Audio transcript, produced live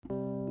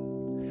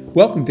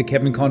Welcome to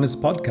Kevin Conner's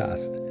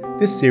podcast.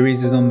 This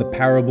series is on the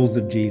parables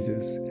of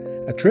Jesus.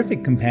 A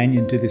terrific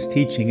companion to this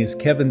teaching is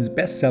Kevin's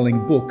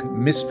best-selling book,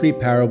 Mystery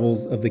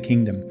Parables of the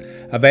Kingdom,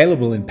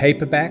 available in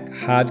paperback,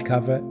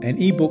 hardcover, and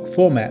ebook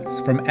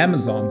formats from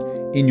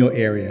Amazon in your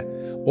area,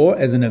 or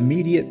as an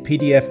immediate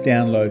PDF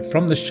download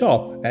from the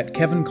shop at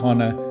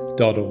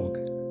kevinconner.org.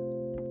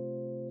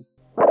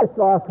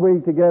 Last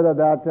week together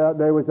that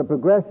there was a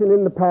progression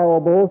in the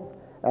parables,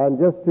 and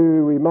just to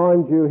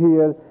remind you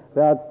here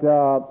that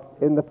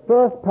in the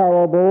first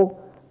parable,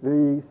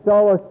 the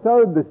sower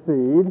sowed the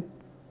seed,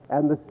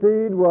 and the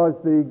seed was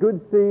the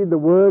good seed, the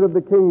word of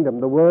the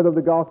kingdom, the word of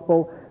the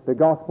gospel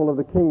of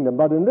the kingdom.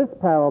 But in this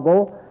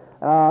parable,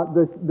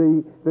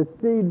 the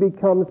seed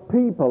becomes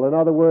people. In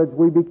other words,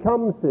 we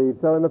become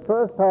seed. So in the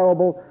first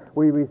parable,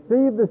 we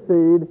receive the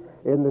seed.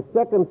 In the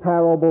second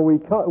parable,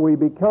 we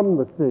become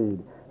the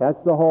seed.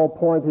 That's the whole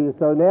point here.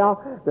 So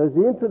now there's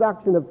the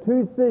introduction of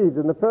two seeds.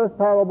 In the first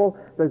parable,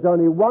 there's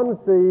only one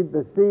seed,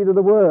 the seed of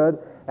the word,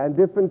 and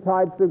different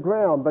types of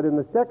ground. But in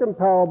the second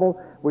parable,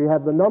 we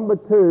have the number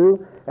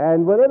two,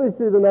 and whenever you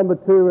see the number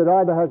two, it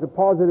either has a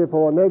positive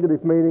or a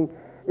negative meaning.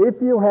 If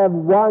you have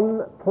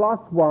 1 plus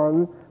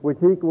 1, which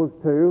equals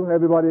 2,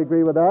 everybody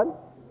agree with that?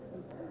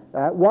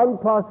 1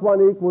 plus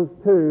 1 equals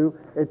 2.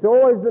 It's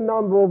always the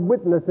number of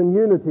witness and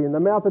unity. In the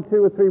mouth of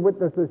 2 or 3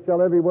 witnesses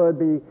shall every word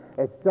be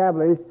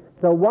established.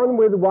 So 1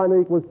 with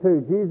 1 equals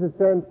 2. Jesus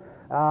sent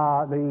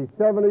the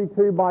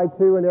 72 by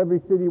 2 in every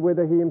city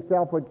whither he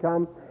himself would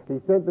come. He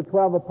sent the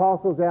 12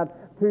 apostles out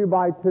 2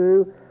 by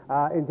 2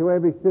 into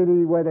every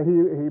city whither he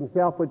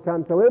himself would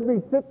come. So every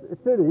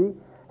city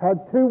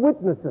had 2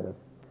 witnesses.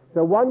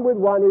 So 1 with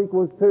 1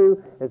 equals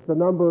 2. It's the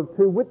number of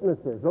 2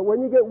 witnesses. But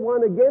when you get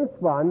 1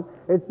 against 1,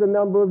 it's the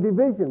number of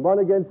division. 1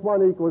 against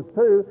 1 equals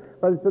 2,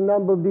 but it's the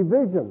number of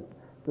division.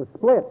 It's a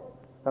split.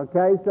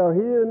 Okay, so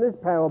here in this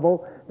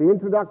parable, the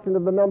introduction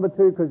of the number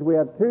 2, because we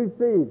have 2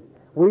 seeds,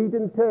 wheat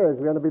and tares.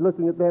 We're going to be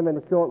looking at them in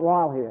a short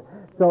while here.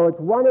 So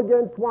it's 1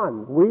 against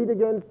 1, wheat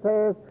against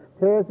tares,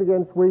 tares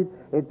against wheat.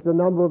 It's the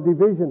number of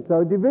division.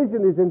 So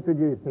division is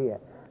introduced here.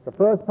 The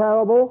first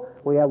parable,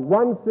 we have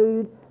 1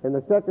 seed. In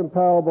the second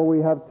parable,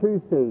 we have 2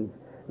 seeds.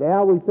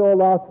 Now, we saw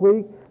last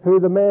week who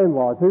the man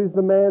was. Who's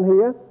the man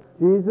here?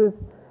 Jesus.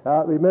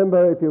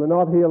 Remember, if you were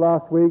not here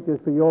last week,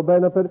 just for your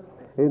benefit,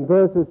 in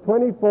verses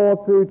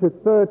 24 through to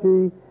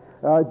 30,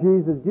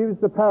 Jesus gives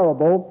the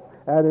parable,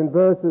 and in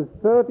verses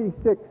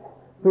 36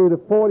 through to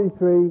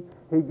 43,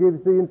 he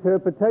gives the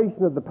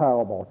interpretation of the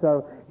parable.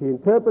 So he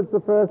interprets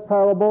the first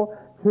parable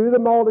to the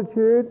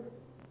multitude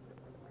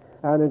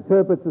and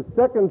interprets the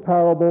second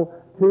parable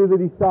to the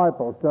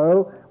disciples.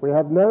 So we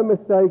have no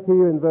mistake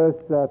here in verse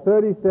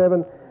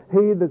 37.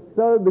 He that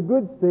sowed the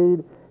good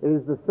seed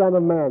is the Son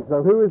of Man.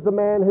 So who is the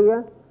man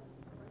here?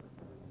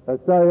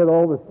 Let's say it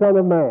all, the Son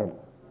of Man.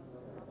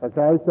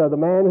 Okay, so the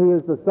man here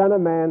is the Son of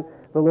Man,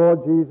 the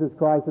Lord Jesus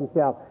Christ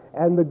himself.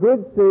 And the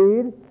good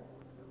seed,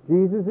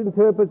 Jesus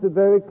interprets it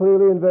very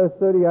clearly in verse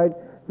 38,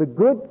 the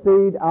good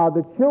seed are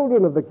the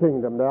children of the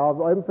kingdom. Now,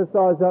 I've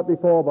emphasized that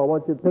before, but I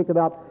want you to pick it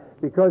up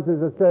because,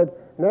 as I said,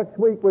 next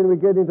week when we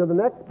get into the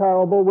next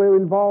parable, we're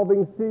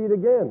involving seed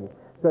again.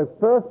 So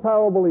first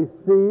parable is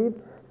seed,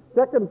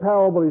 second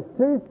parable is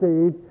 2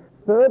 seeds,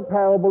 third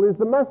parable is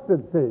the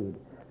mustard seed.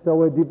 So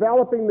we're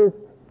developing this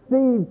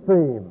seed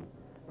theme.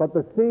 But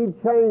the seed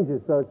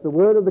changes, so it's the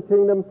word of the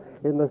kingdom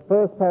in the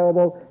first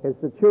parable, it's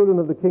the children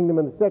of the kingdom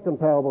in the second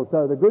parable.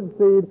 So the good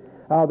seed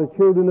are the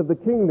children of the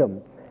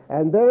kingdom.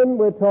 And then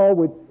we're told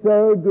we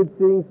sow good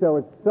seed, so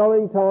it's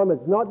sowing time.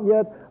 It's not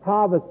yet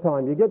harvest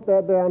time. You get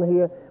that down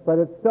here, but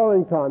it's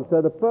sowing time.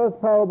 So the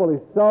first parable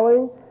is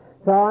sowing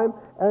time,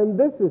 and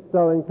this is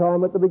sowing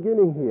time at the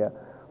beginning here.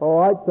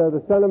 All right, so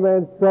the Son of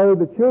Man sowed,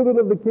 the children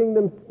of the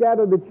kingdom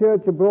scattered the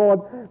church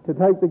abroad to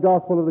take the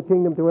gospel of the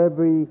kingdom to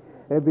every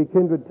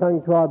kindred,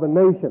 tongue, tribe, and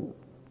nation,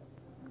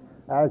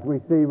 as we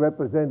see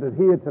represented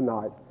here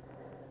tonight.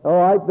 All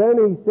right,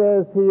 then he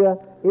says here,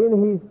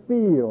 in his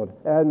field,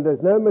 and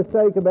there's no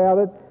mistake about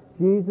it,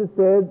 Jesus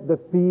said the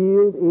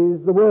field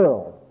is the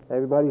world.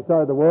 Everybody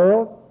say the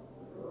world?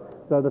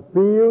 So the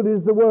field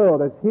is the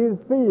world. It's his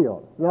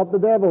field. It's not the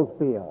devil's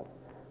field.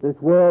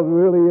 This world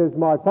really is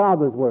my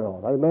Father's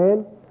world.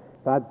 Amen?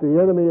 But the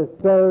enemy is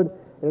sowed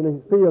in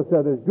his field.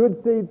 So there's good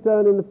seed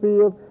sown in the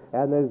field,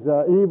 and there's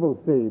evil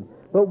seed.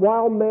 But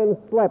while men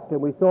slept,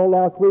 and we saw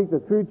last week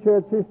that through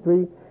church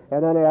history,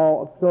 and on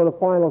our sort of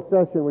final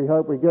session, we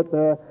hope we get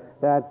there,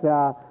 that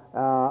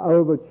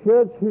over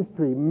church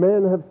history,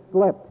 men have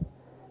slept.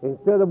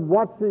 Instead of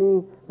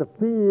watching the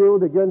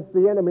field against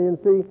the enemy, and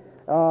see,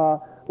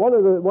 one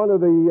of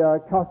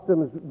the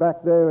customs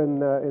back there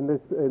in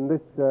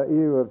this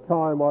era of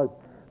time was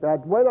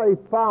that when a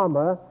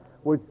farmer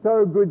would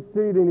sow good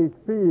seed in his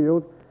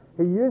field,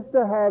 he used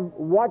to have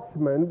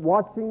watchmen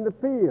watching the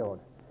field,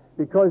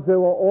 because there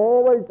were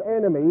always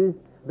enemies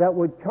that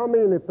would come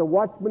in if the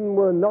watchmen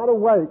were not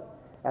awake,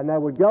 and they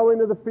would go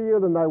into the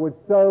field and they would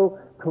sow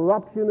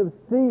corruption of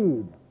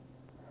seed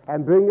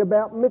and bring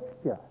about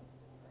mixture.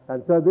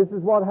 And so this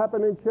is what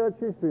happened in church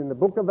history. In the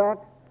book of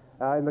Acts,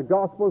 In the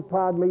Gospels,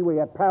 we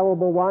have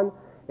parable 1.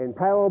 In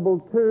parable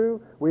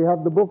 2, we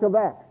have the book of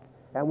Acts.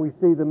 And we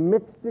see the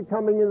mixture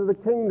coming into the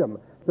kingdom.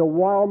 So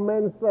while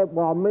men slept,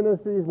 while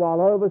ministries, while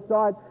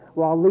oversight,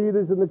 while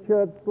leaders in the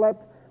church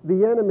slept,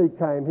 the enemy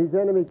came, his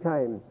enemy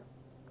came.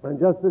 And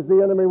just as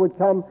the enemy would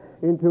come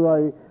into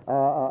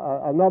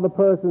another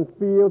person's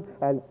field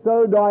and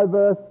sow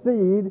diverse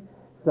seed,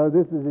 so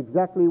this is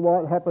exactly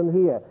what happened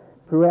here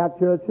throughout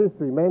church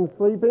history. Men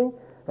sleeping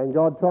and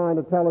God trying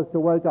to tell us to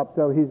wake up.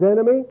 So his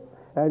enemy,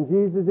 and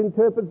Jesus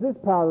interprets this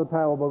part of the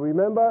parable.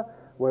 Remember,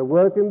 we're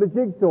working the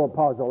jigsaw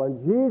puzzle, and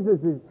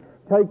Jesus is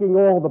taking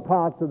all the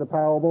parts of the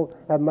parable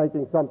and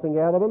making something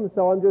out of them.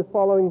 So I'm just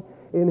following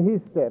in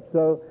his steps.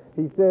 So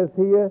he says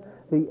here,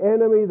 the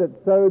enemy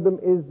that sowed them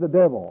is the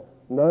devil.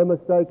 No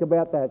mistake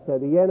about that. So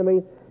the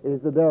enemy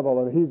is the devil,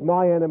 and he's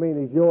my enemy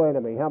and he's your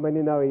enemy. How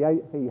many know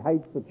he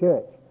hates the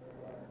church?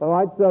 All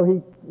right, so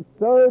he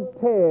sowed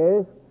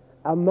tares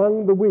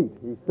among the wheat.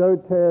 He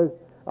sowed tares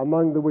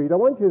among the wheat. I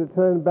want you to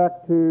turn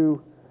back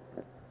to,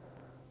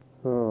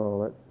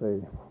 let's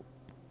see.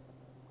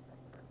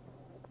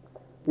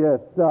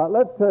 Yes,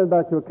 let's turn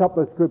back to a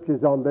couple of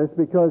scriptures on this,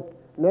 because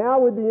now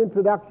with the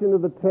introduction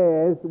of the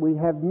tares, we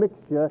have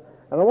mixture.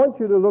 And I want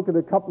you to look at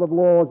a couple of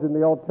laws in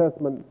the Old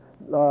Testament.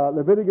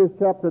 Leviticus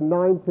chapter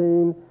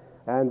 19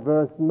 and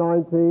verse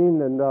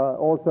 19, and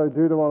also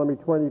Deuteronomy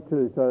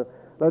 22. So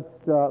let's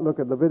look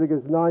at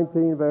Leviticus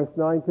 19, verse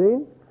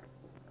 19.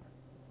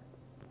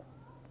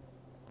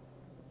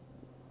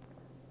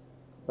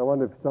 I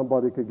wonder if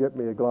somebody could get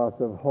me a glass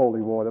of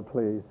holy water,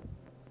 please.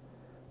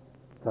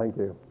 Thank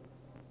you.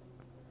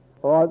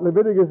 All right,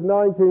 Leviticus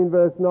 19,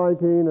 verse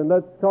 19, and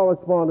that's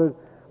corresponded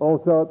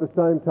also at the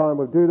same time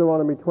with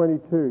Deuteronomy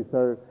 22.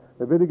 So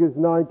Leviticus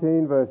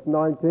 19, verse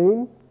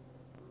 19,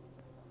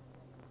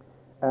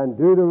 and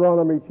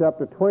Deuteronomy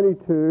chapter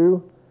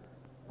 22,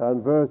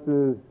 and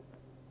verses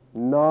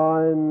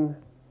 9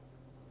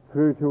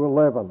 through to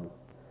 11.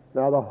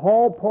 Now, the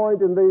whole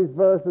point in these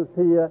verses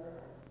here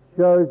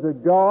shows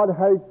that God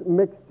hates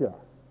mixture.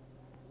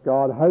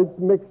 God hates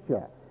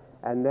mixture.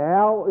 And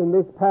now in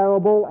this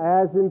parable,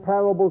 as in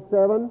parable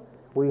 7,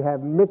 we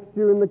have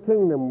mixture in the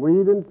kingdom.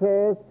 Wheat and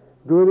tares,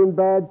 good and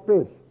bad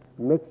fish.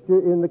 Mixture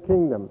in the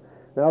kingdom.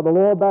 Now the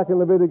law back in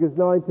Leviticus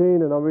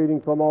 19, and I'm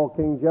reading from Old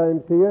King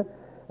James here,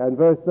 and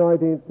verse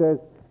 19 says,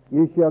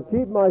 "You shall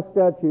keep my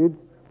statutes.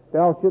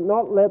 Thou shalt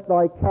not let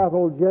thy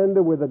cattle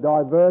gender with a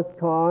diverse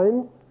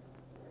kind."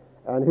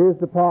 And here's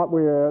the part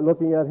we're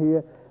looking at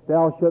here.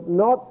 "Thou shalt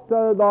not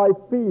sow thy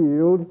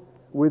field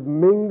with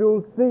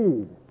mingled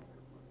seed."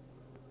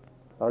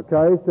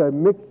 Okay, so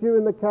mixture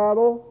in the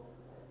cattle,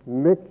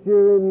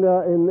 mixture in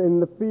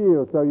the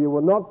field. So you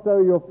will not sow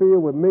your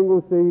field with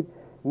mingled seed,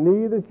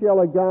 neither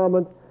shall a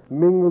garment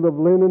mingled of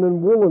linen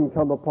and woolen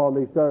come upon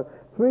thee. So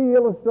 3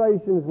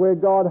 illustrations where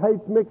God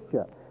hates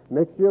mixture.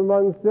 Mixture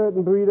among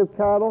certain breed of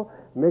cattle,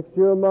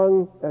 mixture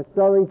among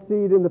sowing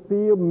seed in the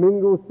field,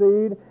 mingled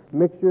seed,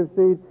 mixture of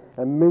seed,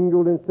 and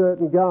mingled in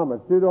certain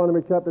garments.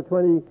 Deuteronomy chapter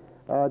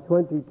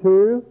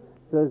 22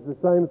 says the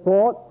same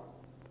thought.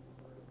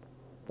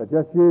 It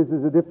just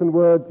uses a different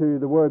word to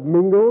the word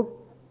mingled.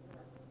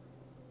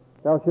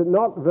 Thou shalt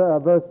not,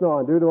 verse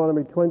 9,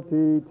 Deuteronomy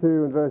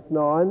 22 and verse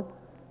 9,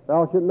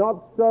 "Thou shalt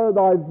not sow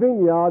thy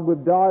vineyard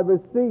with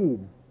divers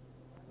seeds."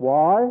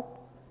 Why?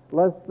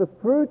 "Lest the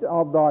fruit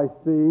of thy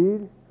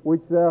seed,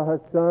 which thou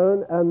hast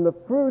sown, and the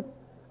fruit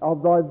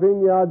of thy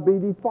vineyard be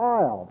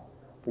defiled."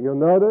 You'll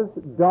notice,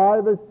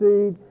 divers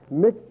seed,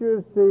 mixture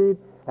of seed,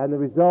 and the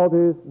result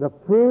is the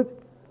fruit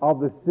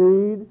of the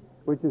seed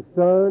which is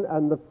sown,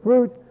 and the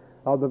fruit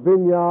of the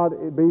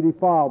vineyard be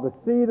defiled. The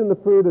seed and the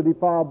fruit are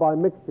defiled by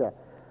mixture.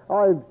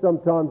 I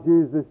sometimes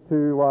use this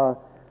to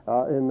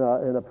in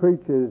a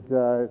preacher's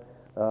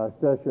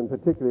session,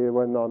 particularly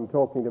when I'm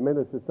talking to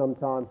ministers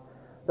sometimes,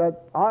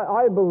 that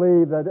I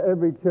believe that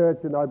every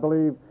church, and I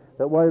believe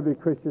that Waverley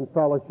Christian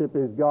Fellowship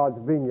is God's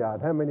vineyard.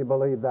 How many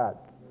believe that?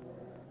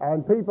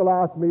 And people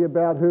ask me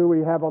about who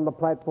we have on the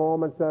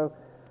platform and so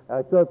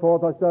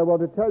forth. I say, well,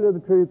 to tell you the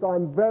truth,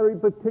 I'm very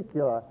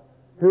particular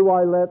who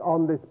I let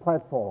on this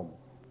platform.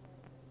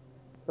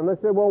 And they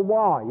said, well,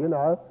 why,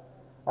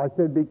 I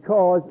said,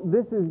 because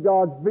this is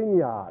God's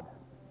vineyard.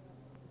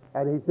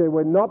 And he said,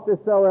 we're not to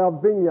sow our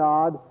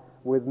vineyard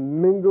with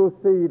mingled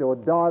seed or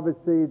diverse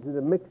seeds and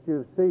a mixture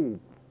of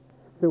seeds.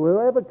 So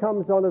whoever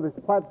comes onto this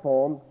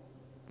platform,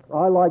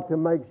 I like to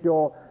make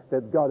sure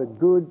they've got a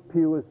good,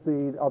 pure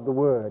seed of the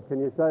Word. Can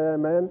you say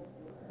amen?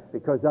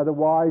 Because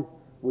otherwise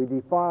we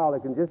defile.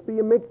 It can just be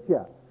a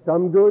mixture.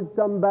 Some good,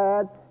 some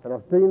bad. And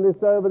I've seen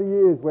this over the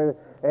years where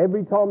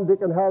every Tom,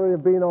 Dick, and Harry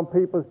have been on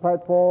people's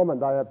platform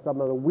and they have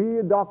some of the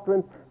weird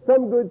doctrines,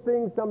 some good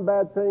things, some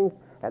bad things,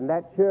 and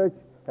that church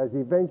has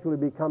eventually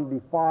become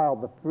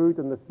defiled. The fruit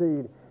and the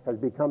seed has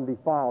become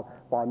defiled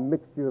by a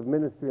mixture of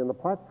ministry on the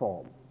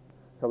platform.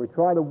 So we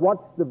try to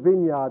watch the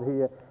vineyard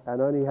here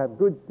and only have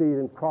good seed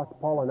and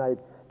cross-pollinate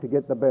to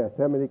get the best.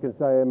 How many can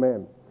say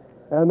amen?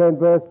 And then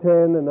verse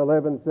 10 and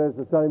 11 says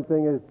the same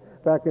thing as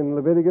back in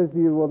Leviticus.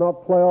 You will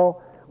not plow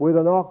with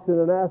an ox and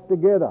an ass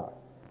together.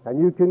 And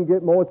you can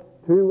get more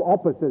two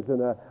officers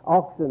and an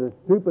ox and a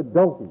stupid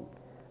donkey.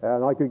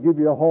 And I could give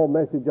you a whole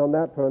message on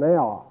that for an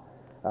hour.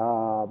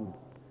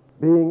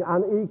 Being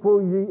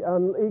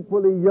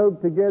unequally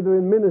yoked together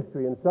in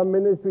ministry. And some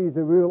ministries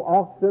are real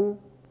oxen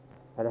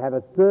and have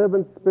a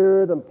servant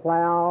spirit and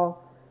plow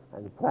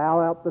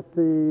out the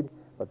seed,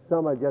 but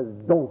some are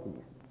just donkeys.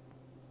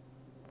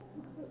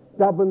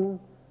 Stubborn,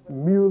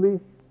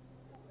 mulish.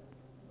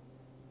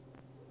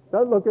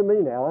 Don't look at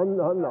me now. I'm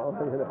not.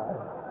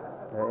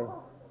 Okay.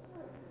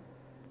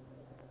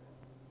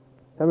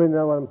 How many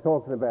know what I'm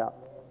talking about?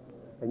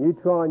 And you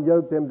try and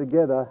yoke them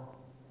together.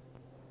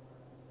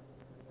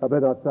 I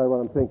better not say what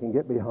I'm thinking.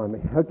 Get behind me.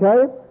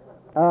 Okay?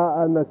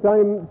 And the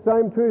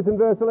same truth in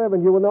verse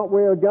 11. You will not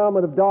wear a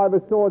garment of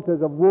divers sorts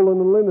as of woolen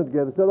and linen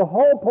together. So the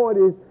whole point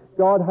is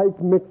God hates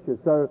mixture.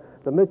 So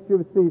the mixture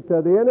of seeds.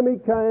 So the enemy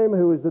came,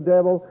 who is the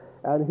devil,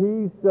 and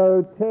he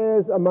sowed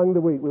tares among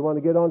the wheat. We want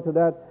to get on to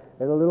that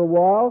in a little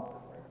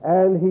while.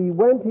 And he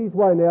went his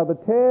way. Now the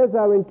tares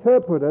are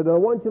interpreted. I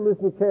want you to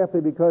listen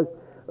carefully, because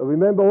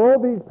remember, all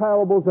these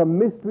parables are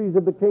mysteries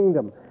of the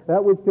kingdom,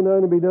 that which can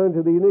only be known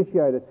to the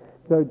initiated.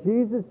 So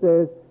Jesus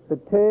says the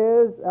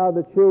tares are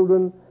the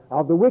children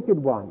of the wicked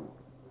one.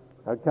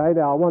 Okay,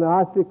 now I want to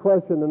ask you a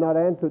question and not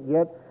answer it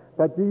yet,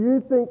 but do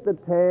you think the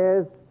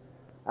tares,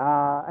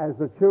 as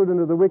the children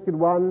of the wicked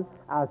one,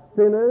 are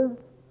sinners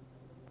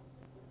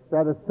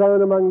that are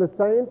sown among the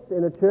saints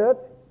in a church?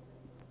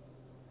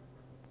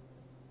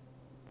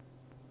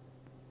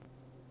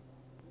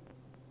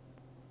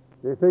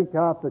 Do you think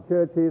half the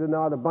church here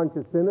tonight are a bunch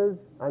of sinners,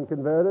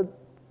 unconverted?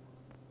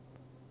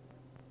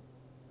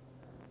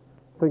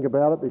 Think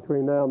about it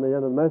between now and the end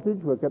of the message.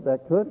 We'll get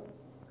back to it.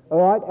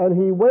 All right,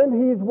 and he went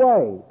his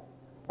way.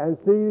 And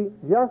see,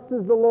 just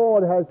as the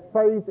Lord has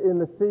faith in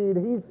the seed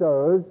he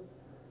sows,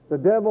 the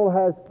devil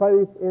has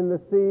faith in the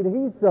seed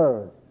he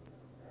sows.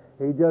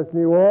 He just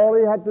knew all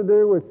he had to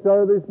do was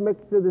sow this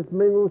mixture, this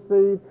mingled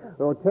seed,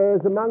 or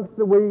tares amongst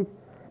the wheat,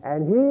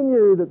 and he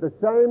knew that the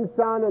same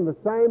sun and the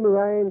same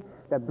rain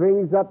that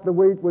brings up the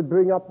wheat would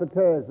bring up the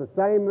tares. The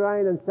same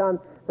rain and sun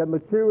that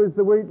matures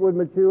the wheat would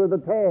mature the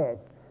tares.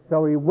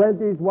 So he went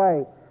his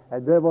way. The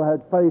devil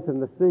had faith in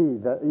the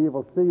seed, the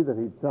evil seed that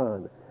he'd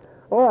sown.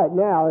 All right,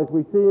 now, as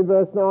we see in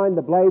verse 9,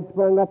 the blade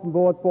sprung up and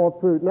brought forth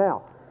fruit.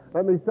 Now,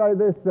 let me say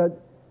this, that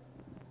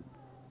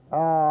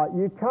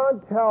you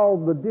can't tell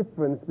the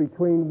difference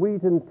between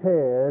wheat and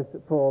tares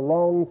for a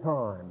long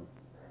time.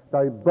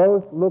 They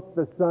both look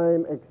the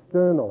same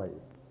externally.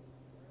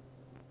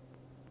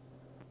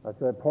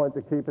 That's a point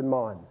to keep in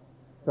mind.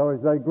 So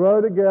as they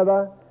grow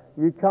together,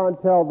 you can't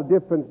tell the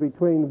difference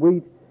between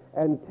wheat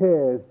and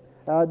tares.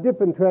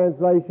 Different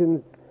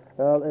translations,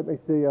 let me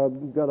see,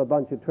 I've got a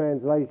bunch of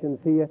translations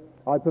here.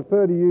 I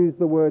prefer to use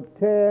the word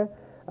tare.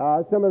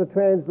 Some of the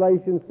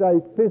translations say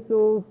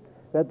thistles,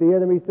 that the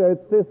enemy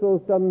sowed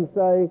thistles. Some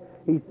say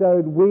he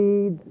sowed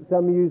weeds.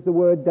 Some use the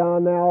word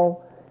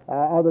darnel.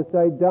 Others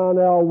say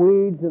darnel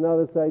weeds, and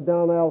others say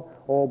darnel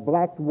or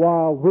black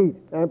wild wheat,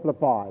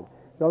 amplified.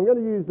 So I'm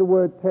going to use the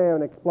word tare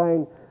and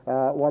explain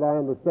what I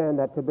understand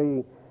that to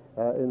be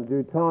in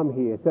due time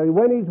here. So he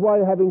went his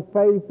way having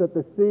faith that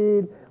the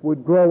seed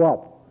would grow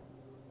up.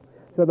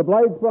 So the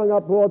blade sprung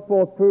up, brought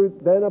forth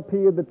fruit, then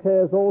appeared the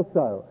tares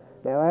also.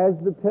 Now as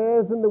the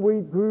tares and the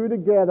wheat grew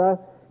together,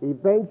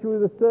 eventually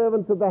the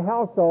servants of the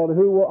household,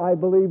 who were, I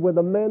believe, were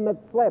the men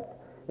that slept,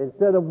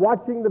 instead of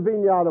watching the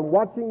vineyard and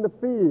watching the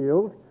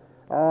field,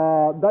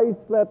 they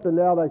slept, and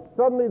now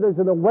suddenly there's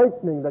an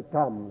awakening that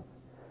comes.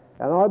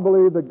 And I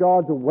believe that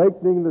God's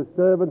awakening the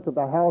servants of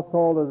the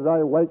household of today,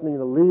 awakening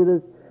the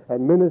leaders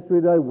and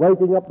ministry today,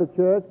 waking up the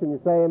church. Can you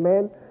say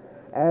amen?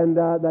 And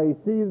they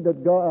see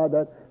that God,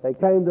 that they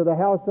came to the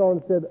household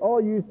and said, "Oh,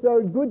 you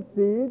sowed good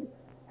seed.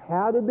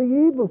 How did the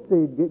evil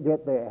seed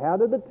get there? How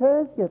did the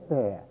tares get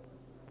there?"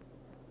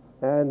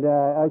 And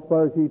I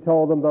suppose he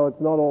told them, though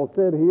it's not all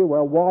said here,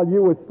 well, while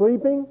you were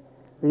sleeping,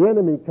 the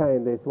enemy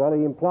came this. Well,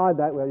 he implied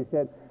that. Well, he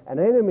said, an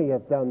enemy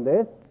hath done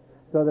this.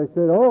 So they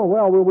said, oh,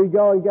 well, will we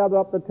go and gather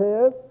up the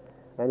tares?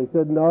 And he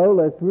said, no,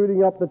 lest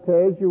rooting up the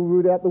tares, you'll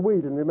root out the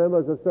wheat. And remember,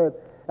 as I said,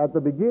 at the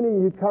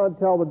beginning, you can't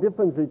tell the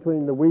difference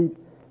between the wheat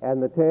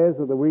and the tares,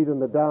 or the wheat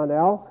and the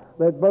darnel.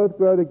 Let both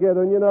grow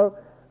together. And, you know,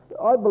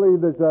 I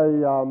believe there's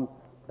a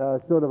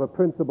sort of a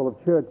principle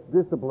of church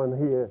discipline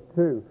here,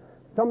 too.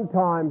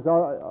 Sometimes,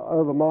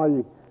 over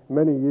my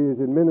many years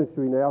in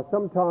ministry now,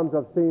 sometimes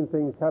I've seen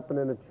things happen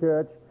in a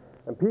church,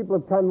 and people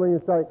have come to me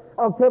and say,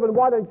 "Oh, Kevin,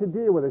 why don't you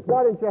deal with this?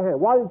 Why don't you handle?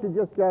 Why don't you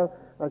just go?"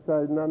 I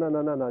say,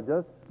 no,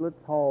 just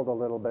let's hold a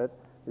little bit,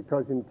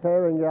 because in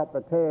tearing out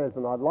the tares,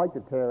 and I'd like to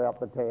tear out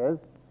the tares,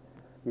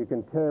 you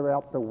can tear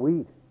out the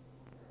wheat,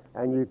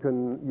 and you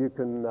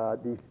can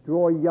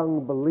destroy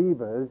young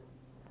believers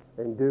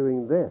in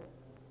doing this.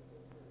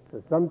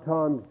 So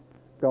sometimes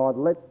God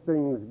lets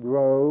things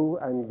grow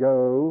and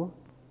go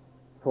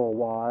for a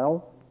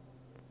while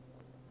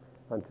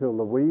until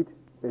the wheat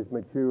is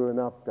mature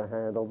enough to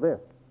handle this.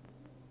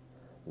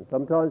 And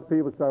sometimes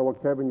people say, well,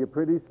 Kevin, you're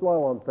pretty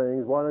slow on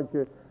things. Why don't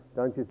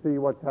you see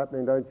what's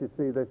happening? Don't you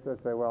see this? I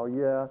say, well,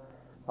 yeah,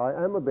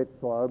 I am a bit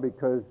slow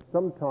because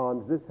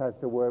sometimes this has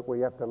to work. We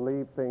have to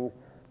leave things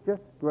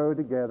just grow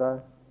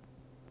together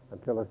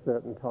until a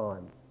certain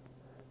time.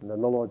 And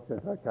then the Lord says,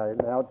 okay,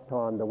 now it's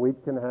time. The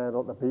wheat can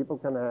handle it. The people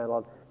can handle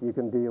it. You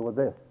can deal with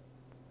this.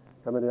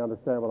 How many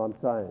understand what I'm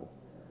saying?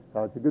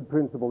 It's a good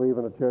principle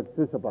even of church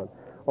discipline.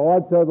 All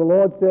right, so the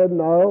Lord said,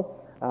 no,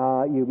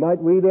 you might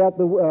weed out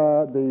the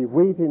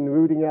wheat in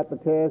rooting out the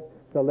tares.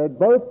 So let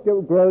both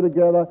grow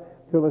together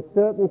till a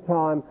certain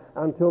time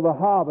until the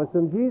harvest.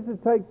 And Jesus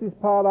takes this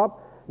part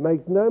up,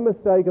 makes no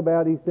mistake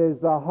about it. He says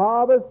the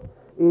harvest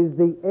is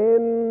the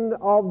end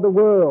of the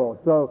world.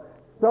 So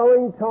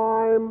sowing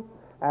time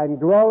and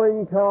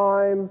growing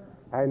time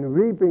and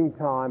reaping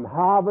time.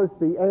 Harvest,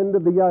 the end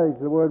of the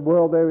age. The word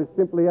world there is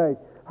simply age.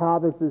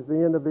 Harvest is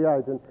the end of the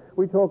age. And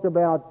we talk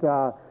about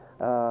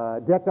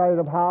decade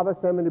of harvest.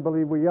 How many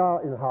believe we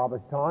are in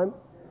harvest time?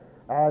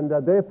 And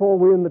therefore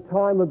we're in the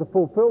time of the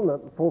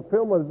fulfillment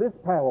of this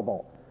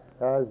parable.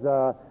 As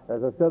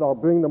I said, I'll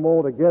bring them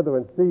all together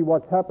and see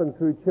what's happened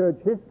through church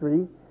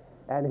history.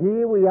 And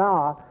here we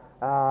are,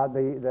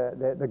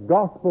 the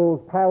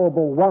Gospels,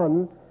 Parable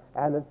 1,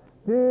 and it's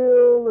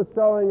still the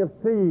sowing of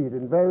seed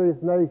in various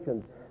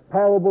nations.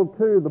 Parable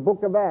 2, the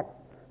book of Acts,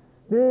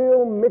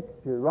 still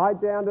mixture right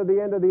down to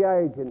the end of the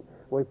age. And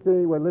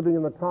we're living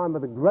in the time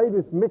of the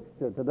greatest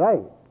mixture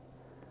today.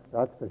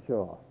 That's for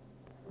sure.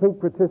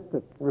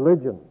 Syncretistic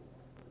religion.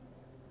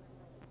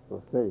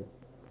 We'll see.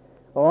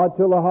 All right,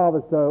 till the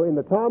harvest. So in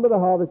the time of the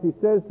harvest, he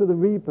says to the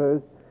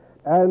reapers,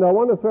 and I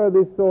want to throw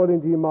this thought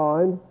into your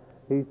mind.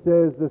 He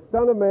says, the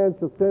Son of Man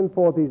shall send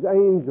forth his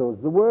angels.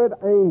 The word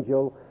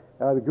angel,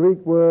 the Greek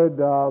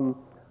word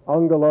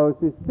angelos,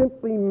 is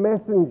simply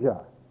messenger.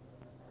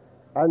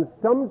 And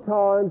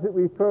sometimes it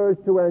refers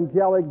to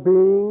angelic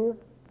beings.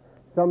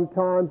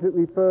 Sometimes it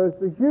refers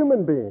to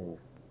human beings.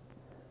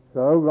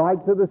 So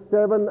write to the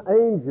 7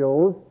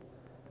 angels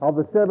of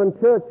the 7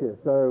 churches.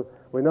 So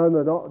we know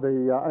that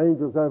the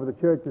angels over the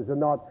churches are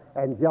not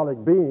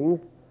angelic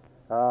beings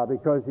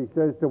because he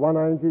says to one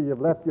angel,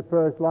 you've left your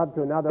first love.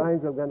 To another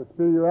angel, I'm going to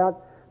spew you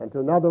out. And to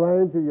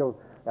another angel,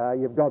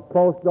 you've got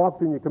false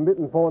doctrine, you're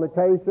committing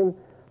fornication.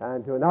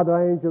 And to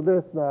another angel,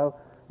 this. No,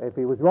 if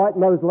he was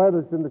writing those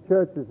letters in the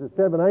churches, the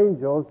 7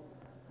 angels,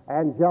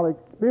 angelic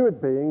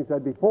spirit beings,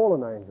 they'd be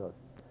fallen angels.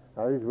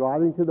 He's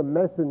writing to the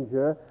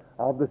messenger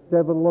of the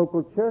 7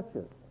 local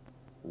churches.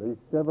 These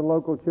 7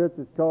 local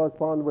churches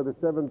correspond with the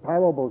 7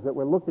 parables that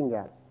we're looking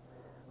at.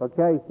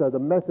 Okay, so the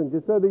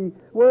messenger. So the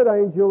word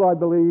angel, I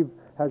believe,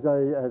 has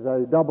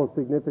a double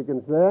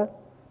significance there.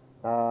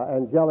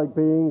 Angelic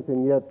beings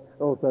and yet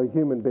also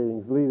human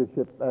beings,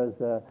 leadership, as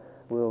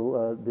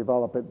we'll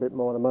develop a bit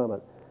more in a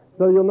moment.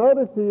 So you'll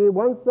notice here,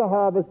 once the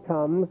harvest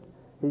comes,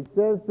 he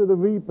says to the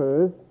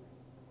reapers,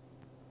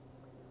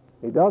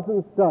 he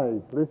doesn't say,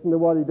 listen to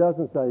what he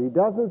doesn't say. He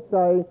doesn't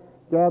say,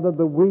 gather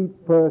the wheat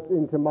first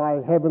into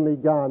my heavenly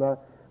garner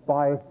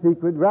by a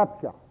secret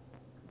rapture.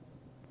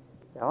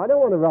 Now, I don't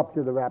want to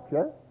rupture the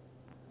rapture.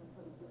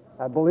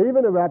 I believe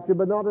in a rapture,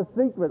 but not a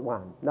secret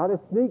one, not a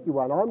sneaky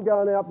one. I'm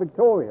going out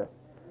victorious.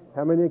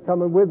 How many are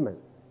coming with me?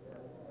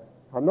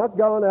 I'm not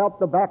going out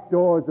the back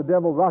door as the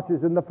devil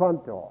rushes in the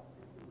front door.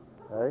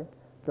 Okay?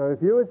 So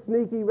if you're a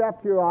sneaky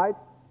rapturite,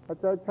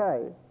 that's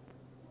okay.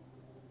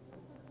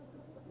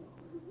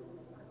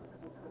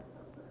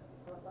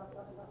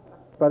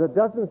 But it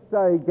doesn't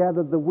say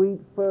gather the wheat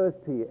first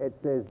here. It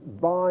says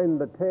bind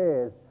the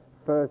tares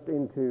first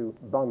into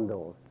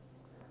bundles.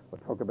 We'll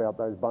talk about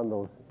those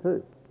bundles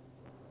too.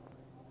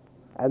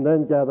 And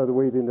then gather the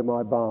wheat into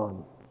my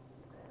barn.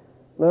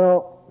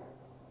 Now,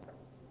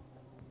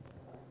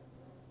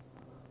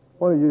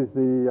 I want to use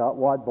the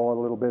whiteboard a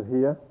little bit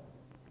here.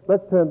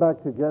 Let's turn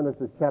back to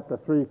Genesis chapter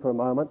 3 for a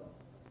moment.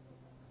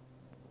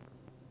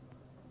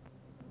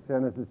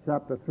 Genesis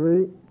chapter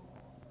 3.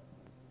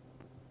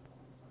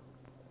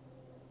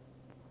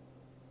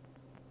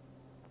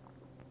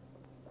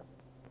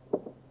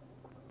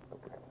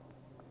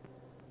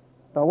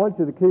 I want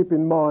you to keep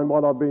in mind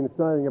what I've been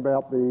saying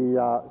about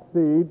the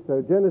seed.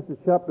 So Genesis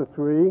chapter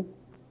 3.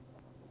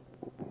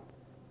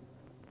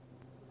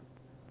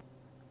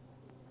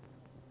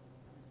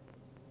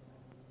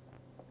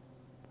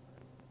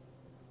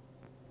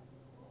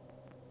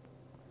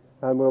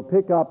 And we'll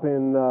pick up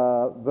in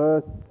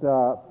verse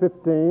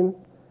 15,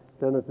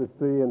 Genesis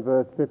 3 and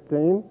verse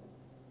 15.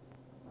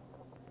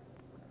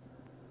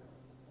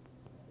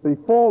 The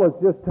fall has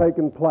just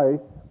taken place.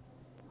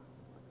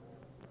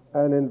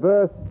 And in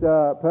verse,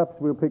 perhaps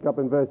we'll pick up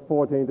in verse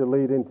 14 to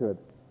lead into it.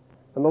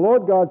 And the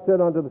Lord God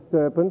said unto the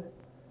serpent,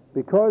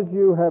 because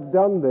you have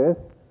done this,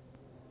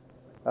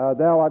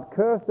 thou art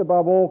cursed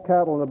above all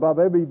cattle and above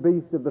every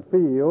beast of the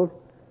field.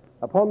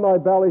 Upon thy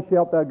belly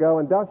shalt thou go,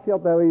 and dust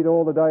shalt thou eat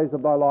all the days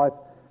of thy life.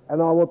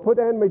 And I will put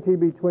enmity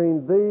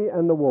between thee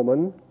and the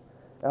woman,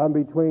 and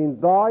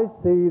between thy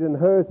seed and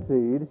her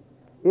seed.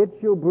 It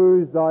shall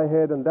bruise thy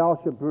head, and thou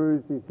shalt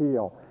bruise his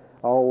heel.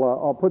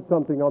 I'll put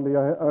something on the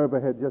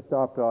overhead just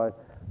after I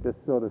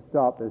just sort of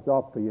start this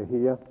off for you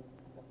here.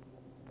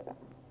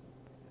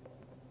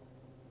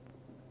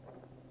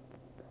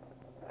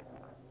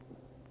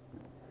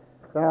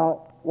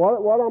 Now,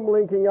 what I'm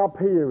linking up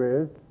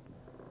here is,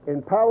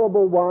 in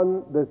parable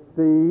 1, there's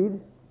seed.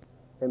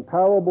 In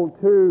parable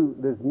 2,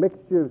 there's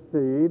mixture of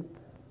seed.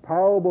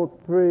 Parable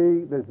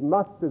 3, there's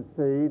mustard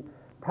seed.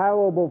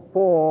 Parable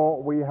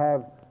 4, we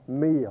have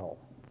meal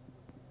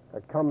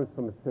that comes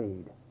from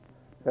seed.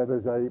 So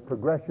there's a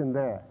progression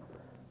there.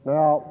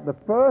 Now, the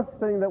first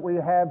thing that we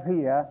have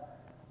here,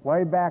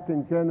 way back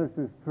in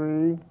Genesis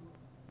 3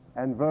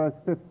 and verse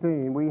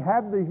 15, we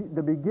have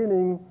the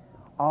beginning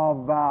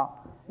of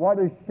what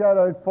is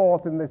shadowed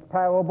forth in this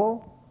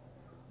parable,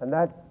 and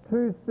that's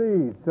two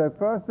seeds. So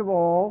first of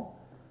all,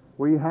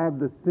 we have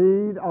the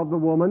seed of the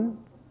woman,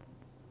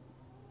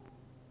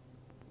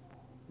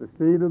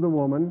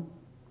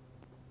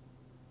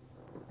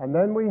 and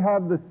then we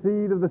have the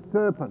seed of the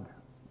serpent.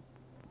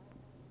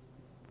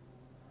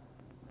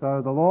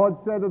 So the Lord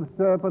said to the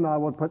serpent, I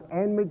will put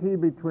enmity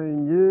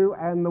between you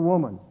and the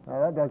woman.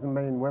 Now that doesn't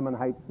mean women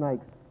hate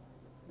snakes.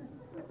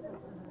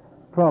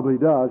 Probably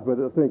does, but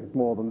I think it's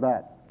more than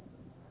that.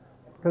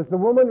 Because the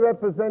woman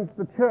represents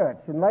the church,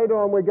 and later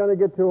on we're going to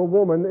get to a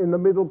woman in the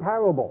middle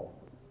parable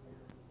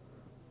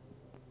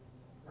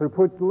who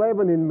puts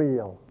leaven in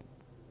meal.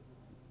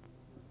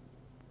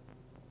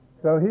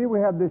 So here we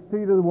have this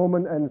seed of the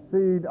woman and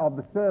seed of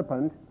the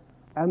serpent,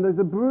 and there's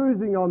a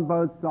bruising on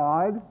both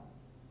sides.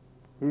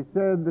 He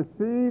said the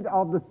seed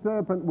of the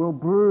serpent will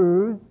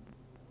bruise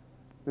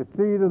the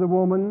seed of the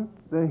woman,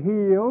 the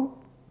heel.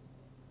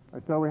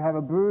 And so we have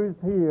a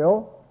bruised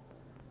heel.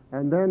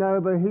 And then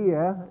over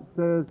here it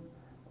says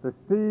the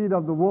seed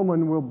of the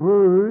woman will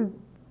bruise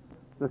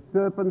the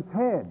serpent's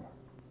head.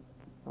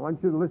 I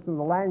want you to listen to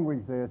the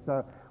language there.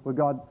 So we've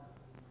got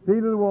seed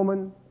of the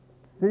woman,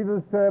 seed of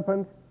the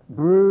serpent,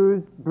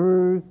 bruised,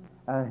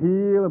 a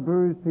heel, a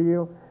bruised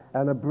heel,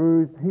 and a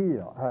bruised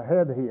heel, a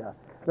head here.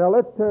 Now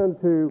let's turn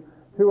to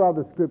two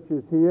other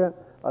scriptures here.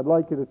 I'd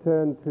like you to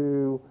turn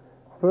to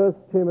 1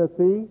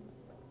 Timothy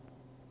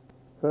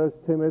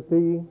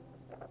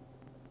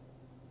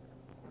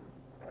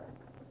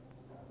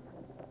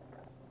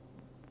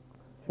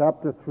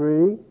chapter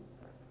 3.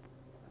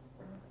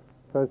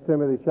 1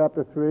 Timothy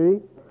chapter 3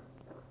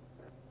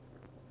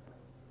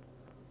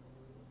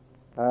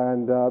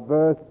 and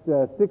verse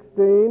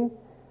 16.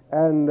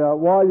 And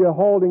while you're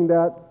holding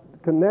that,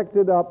 connect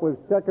it up with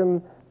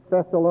 2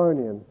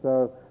 Thessalonians.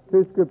 So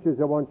two scriptures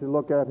I want you to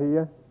look at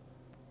here.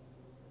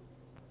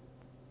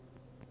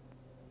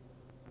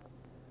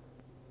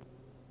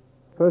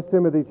 First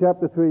Timothy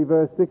chapter 3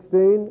 verse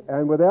 16,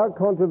 and without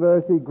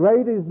controversy,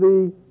 great is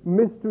the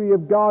mystery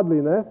of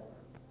godliness.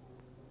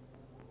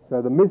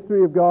 So the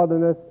mystery of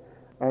godliness,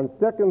 and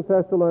 2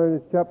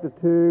 Thessalonians chapter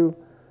 2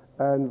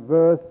 and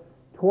verse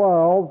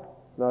 7.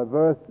 2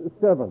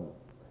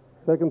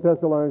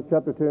 Thessalonians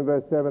chapter 2 and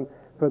verse 7,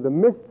 for the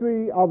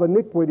mystery of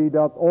iniquity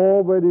doth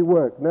already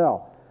work.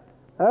 Now,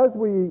 as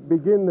we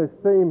begin this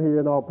theme here,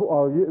 and I'll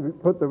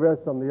put the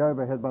rest on the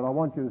overhead, but I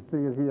want you to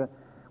see it here.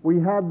 We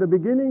have the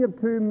beginning of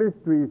two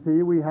mysteries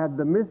here. We have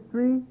the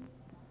mystery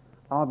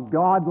of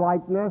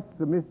godlikeness,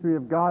 the mystery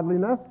of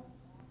godliness.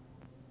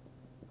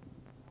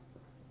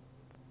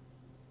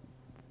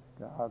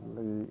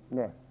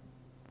 Godliness.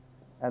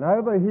 And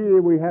over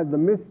here we have the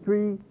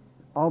mystery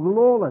of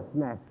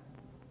lawlessness.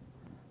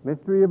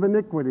 Mystery of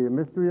iniquity, a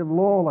mystery of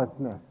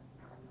lawlessness.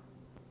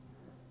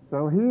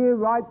 So here,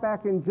 right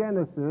back in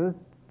Genesis,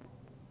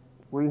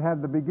 we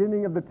have the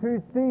beginning of the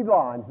two seed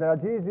lines. Now,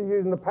 Jesus is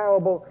using the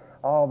parable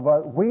of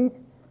wheat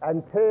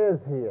and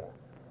tares here.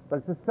 But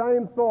it's the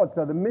same thought.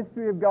 So the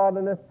mystery of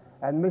godliness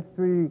and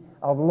mystery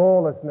of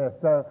lawlessness.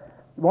 So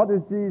what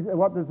does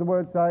the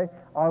word say?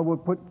 I will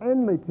put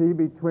enmity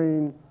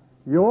between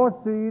your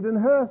seed and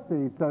her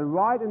seed. So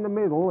right in the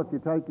middle, if you're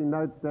taking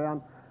notes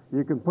down,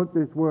 you can put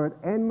this word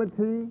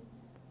enmity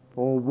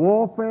or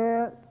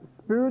warfare.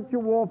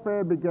 Spiritual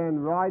warfare began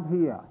right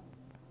here.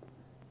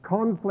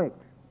 Conflict.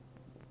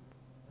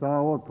 So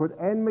I will put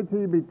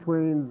enmity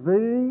between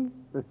thee,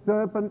 the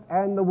serpent,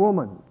 and the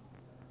woman.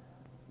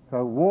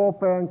 So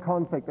warfare and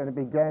conflict, and it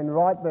began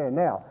right there.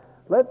 Now,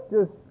 let's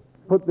just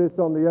put this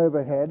on the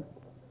overhead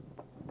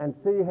and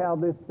see how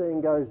this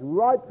thing goes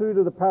right through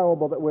to the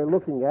parable that we're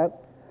looking at.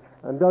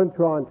 And don't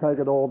try and take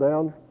it all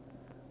down.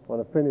 I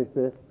want to finish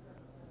this.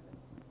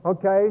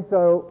 Okay,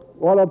 so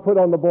what I put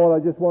on the board,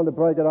 I just want to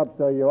break it up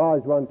so your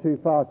eyes run too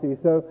fast here.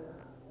 So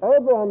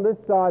over on this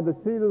side, the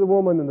seed of the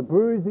woman and the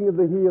bruising of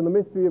the heel and the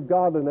mystery of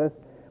godliness,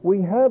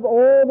 we have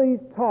all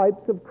these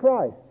types of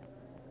Christ.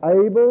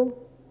 Abel,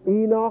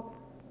 Enoch,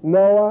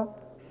 Noah,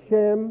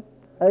 Shem,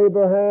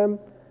 Abraham,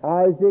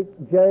 Isaac,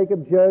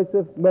 Jacob,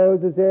 Joseph,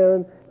 Moses,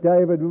 Aaron,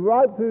 David,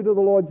 right through to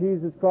the Lord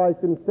Jesus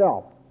Christ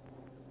himself.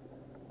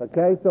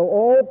 Okay, so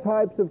all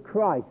types of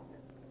Christ,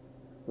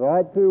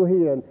 right through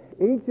here. And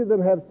each of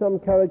them have some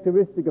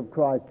characteristic of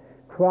Christ.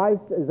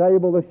 Christ is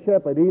Abel the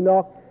shepherd.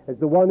 Enoch is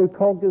the one who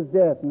conquers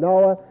death.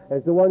 Noah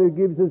is the one who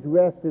gives us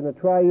rest in a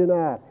triune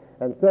ark,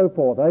 and so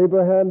forth.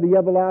 Abraham, the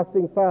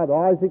everlasting father.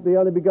 Isaac, the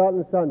only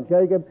begotten son.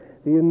 Jacob,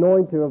 the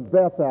anointer of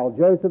Bethel.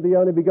 Joseph, the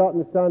only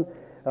begotten son,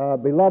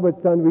 beloved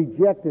son,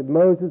 rejected.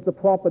 Moses, the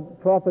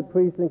prophet,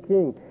 priest, and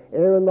king.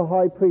 Aaron the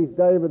high priest,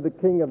 David the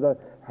king of the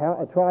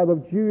tribe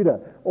of Judah,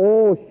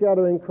 all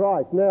shadowing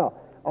Christ. Now,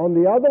 on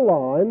the other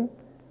line,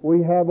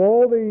 we have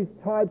all these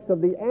types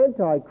of the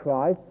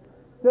Antichrist,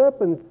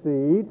 serpent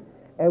seed,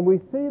 and we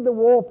see the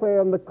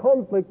warfare and the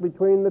conflict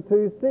between the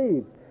two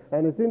seeds.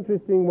 And it's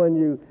interesting when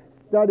you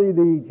study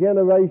the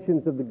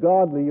generations of the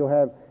godly, you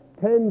have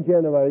 10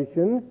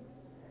 generations,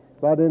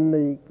 but in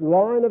the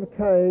line of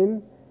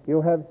Cain,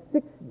 you have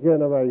 6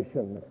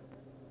 generations.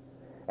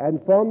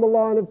 And from the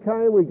line of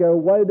Cain, we go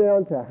way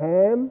down to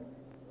Ham,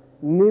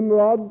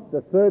 Nimrod,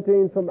 the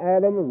 13 from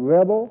Adam,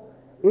 rebel,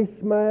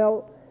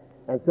 Ishmael,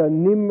 and so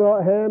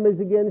Ham is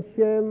against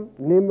Shem,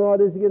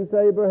 Nimrod is against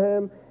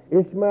Abraham,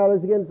 Ishmael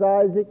is against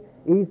Isaac,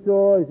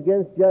 Esau is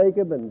against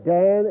Jacob, and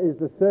Dan is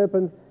the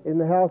serpent in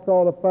the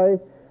household of faith.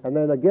 And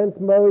then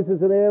against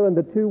Moses and Aaron,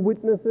 the 2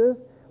 witnesses,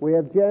 we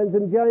have Jannes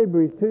and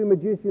Jambres, 2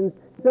 magicians,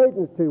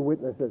 Satan's 2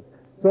 witnesses.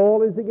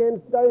 Saul is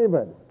against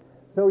David.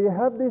 So you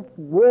have this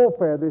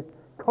warfare, this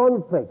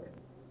conflict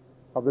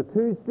of the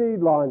 2 seed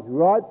lines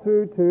right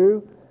through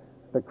to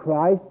the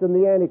Christ and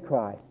the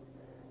Antichrist.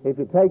 If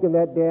you're taking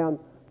that down,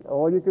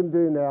 all you can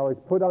do now is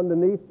put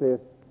underneath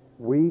this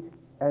wheat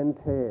and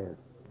tares.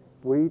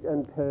 Wheat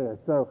and tares.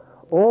 So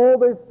all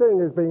this thing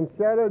is being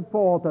shadowed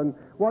forth, and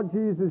what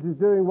Jesus is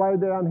doing way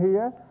down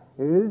here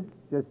is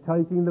just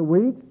taking the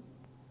wheat,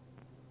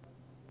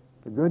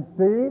 the good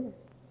seed,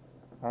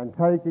 and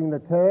taking the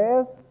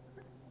tares,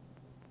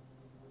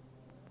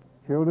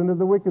 children of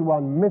the wicked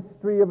one,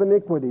 mystery of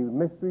iniquity,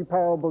 mystery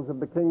parables of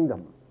the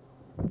kingdom.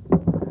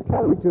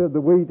 Character of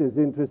the wheat is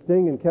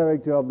interesting, and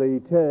character of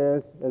the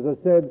tares, as I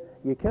said,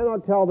 you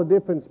cannot tell the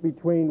difference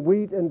between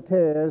wheat and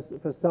tares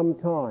for some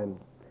time.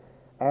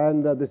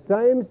 And the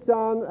same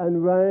sun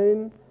and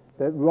rain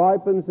that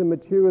ripens and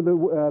matures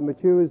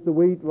the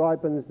wheat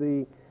ripens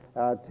the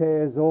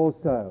tares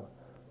also.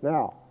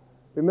 Now,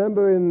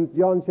 remember in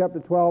John chapter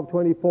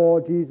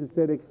 12:24, Jesus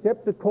said,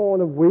 except the corn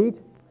of wheat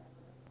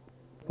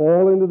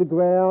fall into the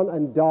ground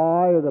and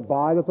die, it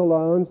abideth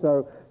alone.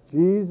 So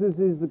Jesus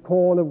is the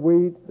corn of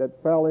wheat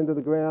that fell into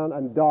the ground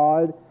and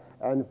died,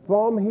 and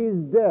from his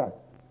death,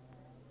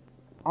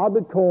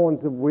 other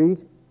corns of wheat,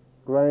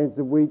 grains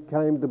of wheat,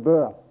 came to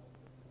birth.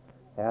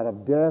 Out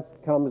of death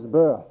comes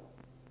birth.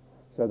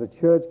 So the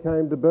church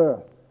came to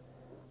birth.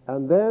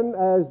 And then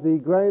as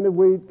the grain of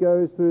wheat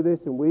goes through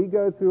this, and we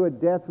go through a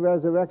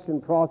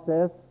death-resurrection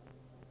process,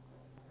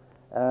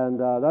 and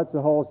that's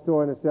the whole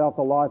story in itself,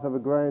 the life of a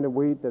grain of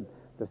wheat, that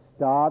the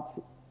starch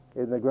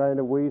in the grain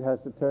of wheat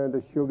has to turn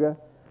to sugar,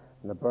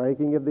 and the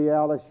breaking of the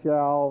outer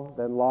shell,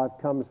 then life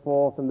comes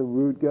forth and the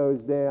root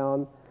goes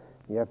down.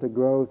 You have to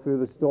grow through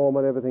the storm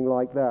and everything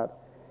like that.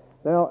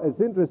 Now, it's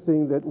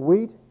interesting that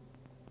wheat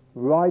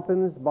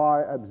ripens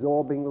by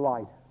absorbing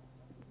light.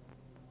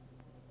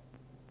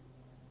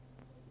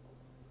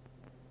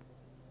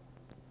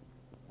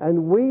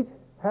 And wheat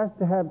has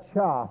to have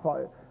chaff.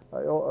 I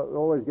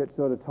always get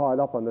sort of tied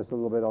up on this a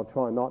little bit. I'll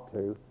try not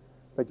to.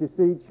 But you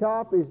see,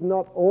 chaff is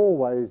not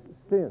always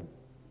sin.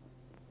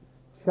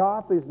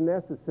 Chaff is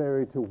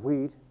necessary to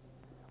wheat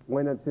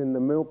when it's in the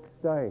milk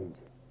stage.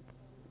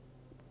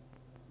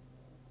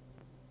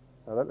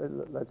 Now,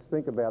 let's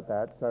think about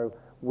that. So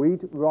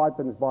wheat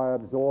ripens by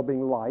absorbing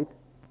light,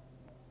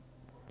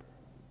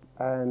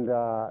 and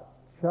the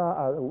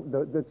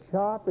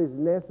chaff is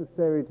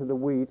necessary to the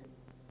wheat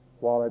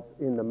while it's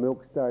in the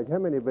milk stage. How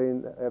many have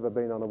ever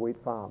been on a wheat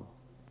farm?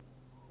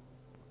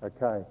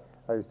 Okay,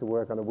 I used to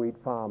work on a wheat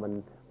farm,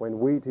 and when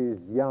wheat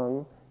is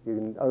young, you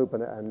can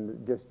open it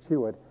and just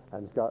chew it,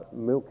 and it's got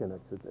milk in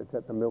it. It's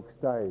at the milk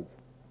stage.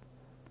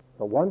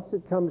 But once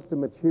it comes to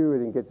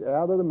maturity and gets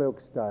out of the milk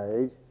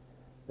stage,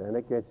 then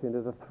it gets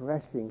into the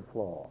threshing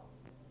floor.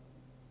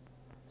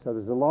 So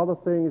there's a lot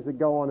of things that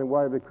go on in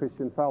Waverley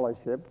Christian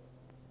Fellowship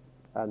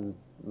and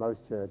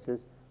most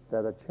churches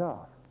that are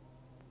chaff.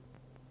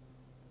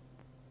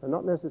 They're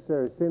not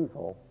necessarily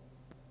sinful,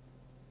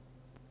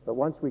 but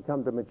once we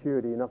come to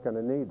maturity, you're not going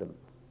to need them.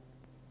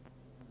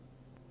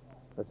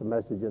 That's a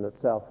message in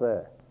itself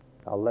there.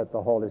 I'll let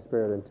the Holy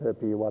Spirit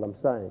interpret you what I'm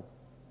saying.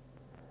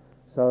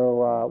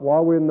 So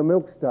while we're in the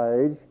milk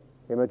stage,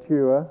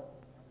 immature,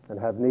 and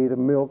have need of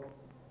milk,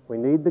 we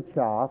need the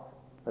chaff.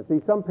 And see,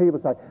 some people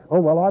say, oh,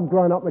 well, I've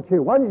grown up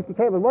mature.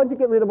 Kevin, why don't you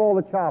get rid of all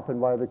the chaff in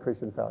Waverley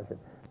Christian Fellowship?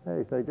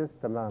 Hey, so just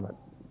a moment.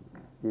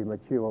 You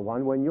mature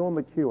one. When you're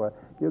mature,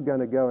 you're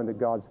going to go into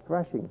God's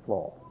threshing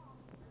floor.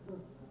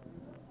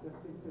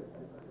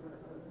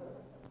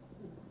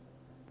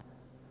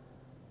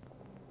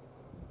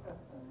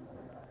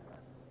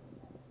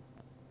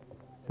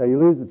 So you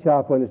lose the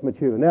chaff when it's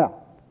mature. Now,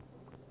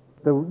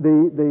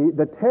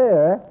 the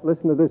tare,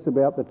 listen to this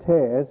about the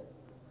tares.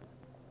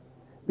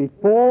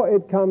 Before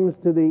it comes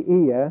to the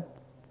ear,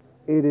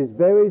 it is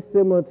very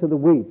similar to the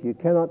wheat. You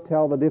cannot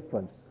tell the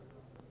difference.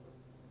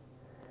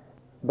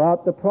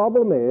 But the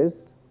problem is,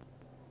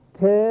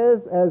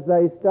 tares, as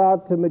they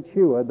start to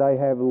mature, they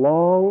have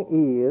long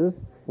ears.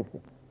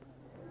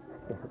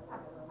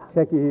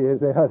 Check your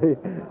ears out here.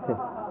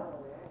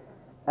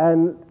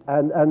 And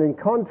in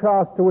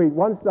contrast to wheat,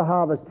 once the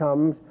harvest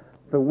comes,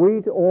 The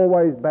wheat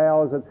always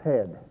bows its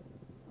head,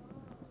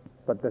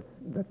 but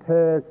the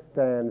tares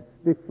stand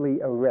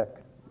stiffly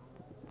erect.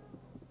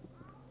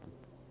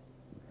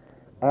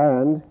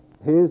 And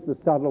here's the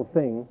subtle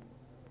thing,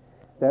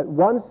 that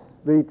once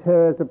the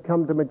tares have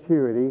come to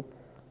maturity,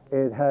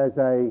 it has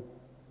a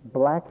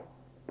black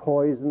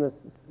poisonous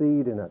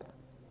seed in it.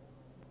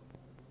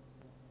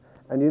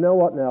 And you know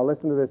what now,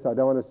 listen to this, I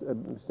don't want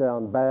to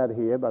sound bad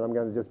here, but I'm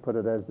going to just put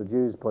it as the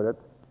Jews put it.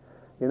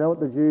 You know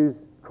what the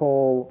Jews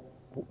call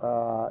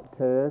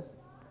tares?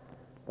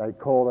 They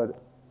call it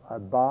a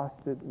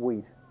bastard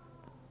wheat.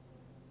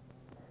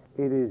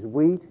 It is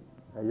wheat,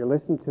 and you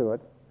listen to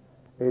it,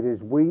 it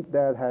is wheat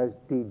that has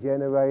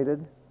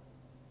degenerated,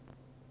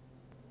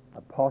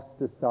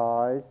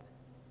 apostatized,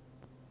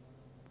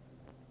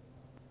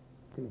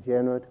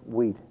 degenerate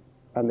wheat.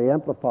 And the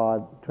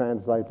Amplified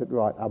translates it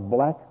right, a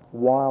black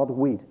wild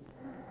wheat.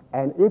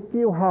 And if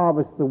you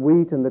harvest the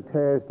wheat and the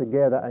tares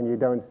together and you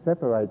don't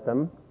separate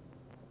them,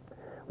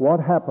 what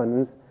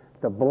happens?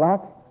 The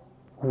black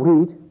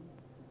wheat,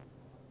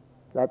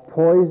 that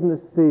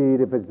poisonous seed,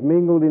 if it's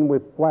mingled in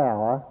with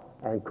flour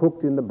and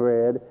cooked in the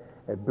bread,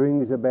 it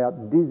brings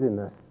about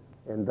dizziness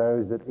in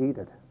those that eat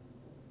it.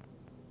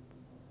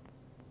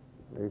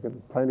 You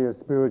get plenty of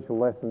spiritual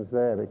lessons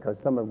there, because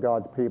some of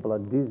God's people are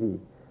dizzy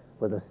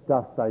with the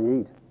stuff they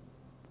eat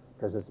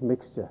because it's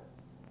mixture.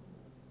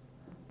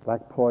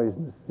 Black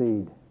poisonous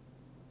seed.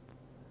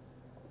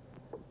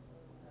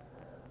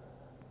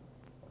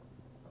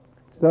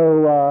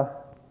 So,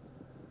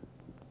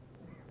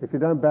 if you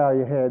don't bow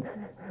your head,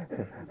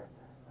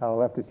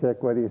 I'll have to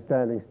check whether you're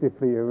standing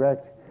stiffly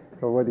erect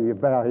or whether you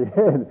bow your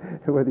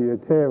head, whether you're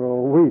tare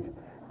or wheat,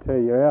 tear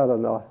you out or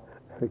not,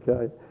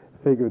 okay,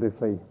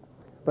 figuratively.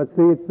 But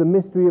see, it's the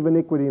mystery of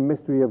iniquity and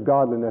mystery of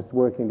godliness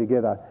working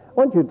together. I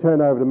want you to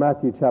turn over to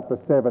Matthew chapter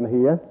 7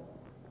 here.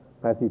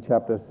 Matthew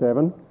chapter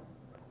 7.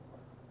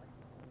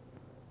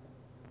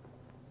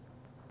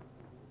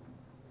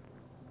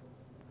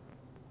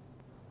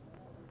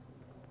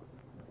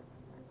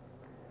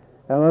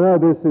 And I know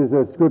this is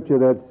a scripture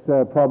that's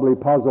probably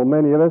puzzled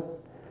many of us,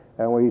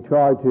 and we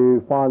try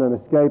to find an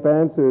escape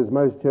answer, as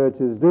most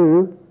churches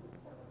do.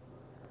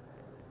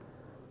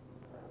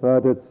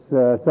 But it's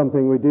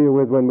something we deal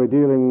with when we're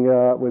dealing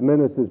with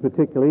ministers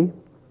particularly.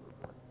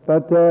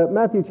 But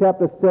Matthew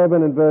chapter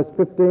 7 and verse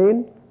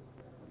 15,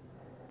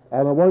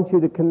 and I want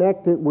you to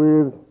connect it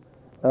with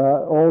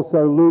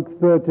also Luke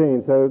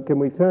 13. So can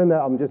we turn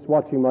that? I'm just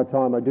watching my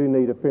time. I do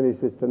need to finish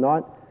this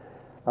tonight.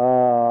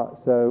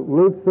 So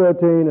Luke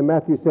 13 and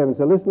Matthew 7.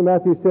 So listen to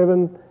Matthew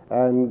 7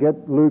 and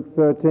get Luke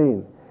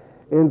 13.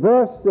 In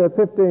verse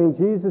 15,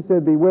 Jesus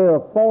said, beware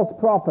of false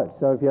prophets.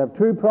 So if you have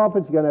true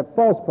prophets, you're going to have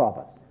false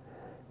prophets.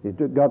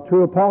 You've got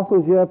true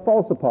apostles, you have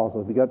false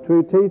apostles. If you've got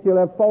true teeth, you'll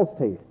have false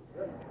teeth.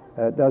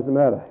 It doesn't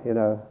matter, you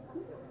know.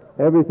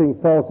 Everything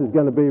false is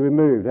going to be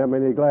removed. How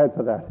many are glad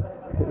for that?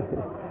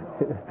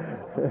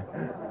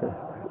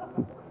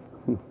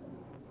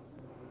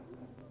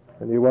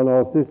 And you one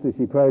old sister,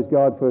 she praised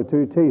God for her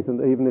two teeth, and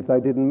even if they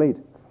didn't meet.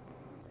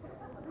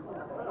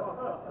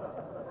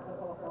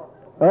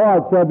 All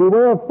right, so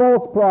beware of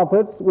false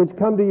prophets which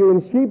come to you in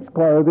sheep's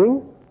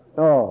clothing.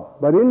 Oh,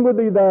 but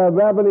inwardly they are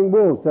ravening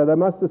wolves, so they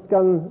must have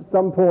scum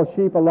some poor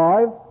sheep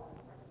alive.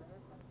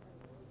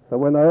 But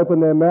when they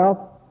opened their mouth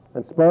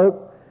and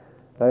spoke,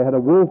 they had a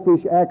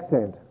wolfish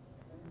accent.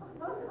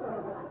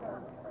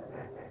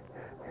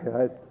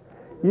 Right?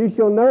 You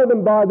shall know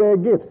them by their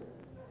gifts.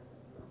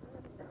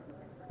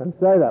 Don't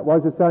say that.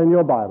 What does it say in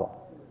your Bible?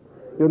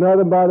 You'll know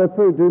them by their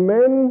fruit. Do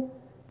men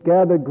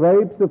gather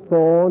grapes of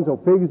thorns or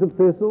figs of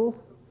thistles?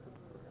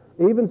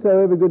 Even so,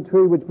 every good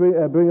tree which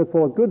bringeth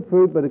forth good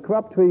fruit, but a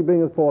corrupt tree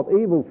bringeth forth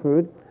evil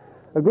fruit.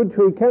 A good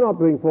tree cannot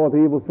bring forth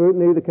evil fruit,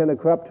 neither can a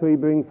corrupt tree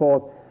bring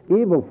forth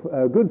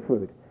good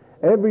fruit.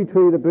 Every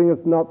tree that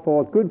bringeth not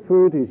forth good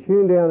fruit is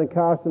hewn down and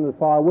cast into the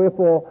fire.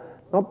 Wherefore,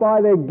 not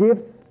by their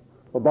gifts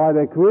or by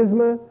their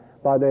charisma,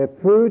 by their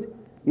fruit,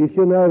 you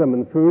shall know them.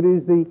 And fruit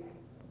is the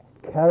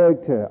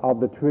character of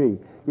the tree.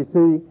 You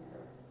see,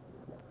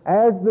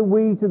 as the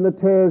wheat and the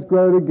tares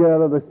grow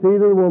together, the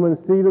seed of the woman,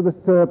 seed of the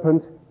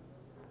serpent,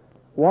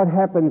 what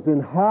happens in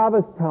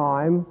harvest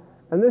time,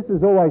 and this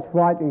is always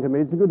frightening to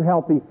me, it's a good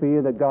healthy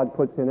fear that God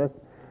puts in us,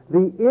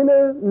 the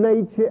inner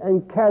nature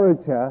and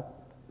character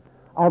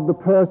of the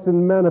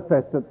person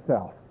manifests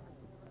itself.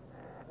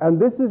 And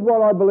this is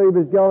what I believe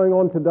is going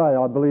on today.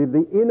 I believe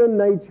the inner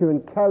nature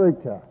and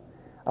character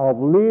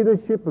of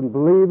leadership and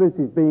believers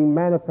is being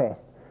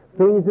manifest.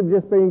 Things have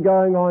just been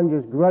going on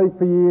just great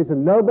for years,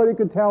 and nobody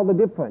could tell the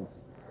difference.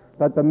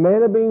 But the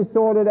men are being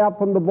sorted out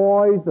from the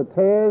boys, the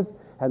tares,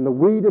 and the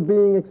wheat are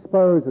being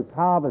exposed. It's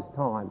harvest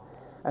time.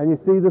 And you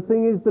see, the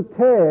thing is, the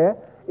tare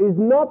is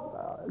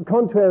not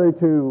contrary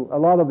to a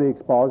lot of the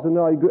expositors, and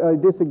I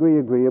disagree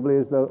agreeably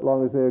as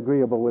long as they're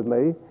agreeable with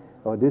me,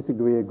 or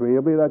disagree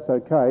agreeably, that's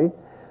okay.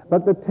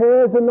 But the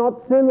tares are not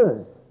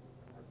sinners.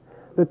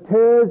 The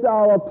tares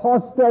are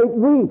apostate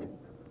wheat.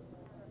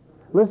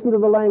 Listen to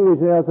the language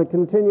now as I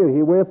continue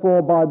here.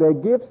 Wherefore by their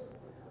gifts,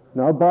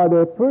 no, by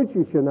their fruits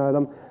you shall know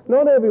them.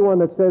 Not everyone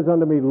that says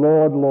unto me,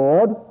 Lord,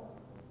 Lord,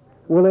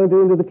 will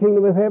enter into the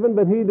kingdom of heaven,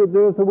 but he that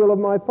doeth the will of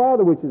my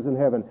Father which is in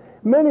heaven.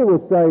 Many will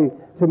say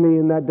to me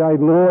in that day,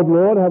 Lord,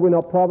 Lord, have we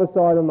not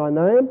prophesied in thy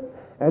name?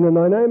 And in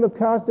thy name have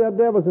cast out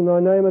devils, in thy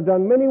name have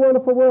done many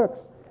wonderful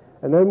works.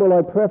 And then will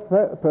I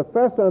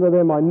profess unto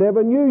them, I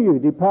never knew you.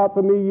 Depart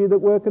from me, ye that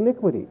work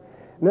iniquity.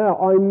 Now,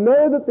 I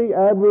know that the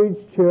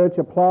average church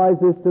applies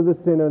this to the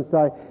sinner and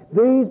say,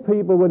 these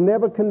people were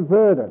never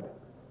converted.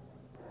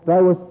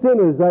 They were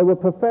sinners, they were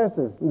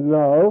professors.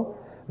 No,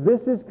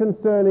 this is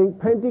concerning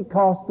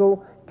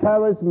Pentecostal,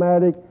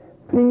 charismatic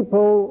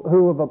people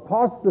who have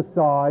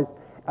apostatized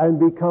and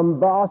become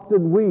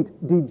bastard wheat,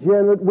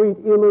 degenerate wheat,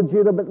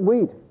 illegitimate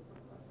wheat.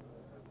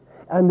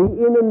 And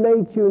the inner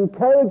nature and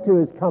character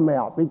has come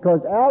out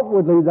because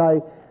outwardly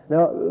they...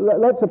 Now,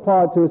 let's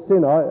apply it to a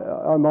sinner.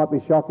 I might be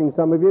shocking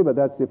some of you, but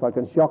that's if I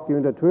can shock you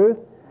into truth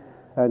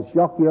and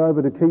shock you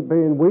over to keep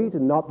being wheat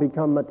and not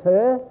become a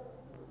tare.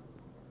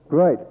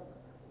 Great.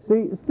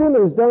 See,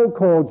 sinners don't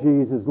call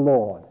Jesus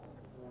Lord.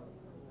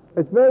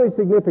 It's very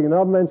significant.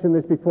 I've mentioned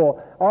this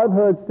before. I've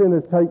heard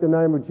sinners take the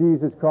name of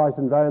Jesus Christ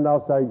in vain. They'll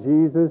say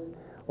Jesus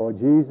or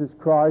Jesus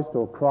Christ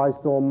or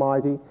Christ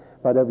Almighty.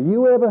 But have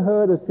you ever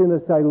heard a sinner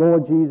say,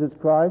 Lord Jesus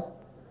Christ?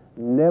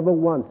 Never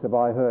once have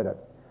I heard it.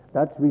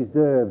 That's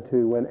reserved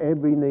to when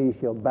every knee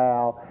shall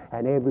bow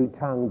and every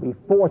tongue be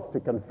forced to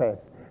confess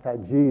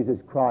that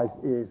Jesus Christ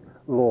is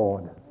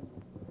Lord.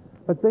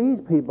 But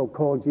these people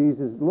call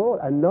Jesus Lord,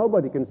 and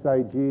nobody can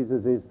say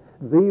Jesus is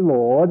the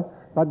Lord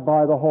but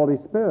by the Holy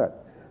Spirit.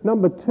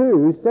 Number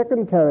two,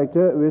 second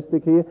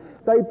characteristic here,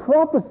 they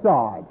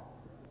prophesied.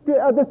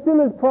 Are the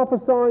sinners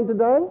prophesying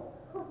today?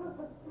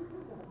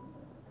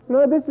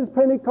 No, this is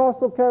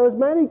Pentecostal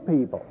charismatic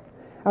people.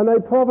 And they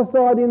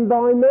prophesied in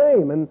thy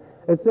name. And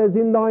it says,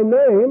 in thy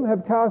name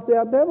have cast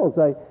out devils.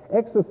 They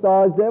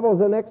exorcised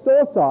devils and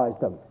exorcised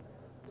them.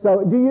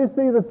 So do you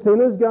see the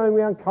sinners going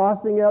around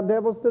casting out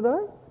devils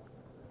today?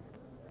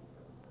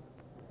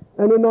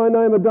 And in thy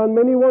name have done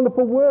many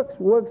wonderful works,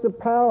 works of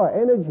power,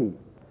 energy.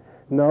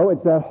 No,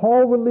 it's that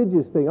whole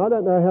religious thing. I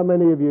don't know how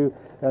many of you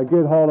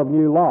get hold of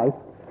New Life.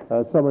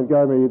 Someone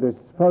gave me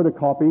this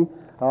photocopy.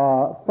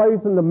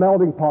 Faith in the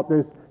Melting Pot,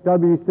 this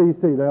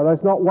WCC. Now,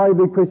 that's not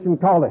Waverley Christian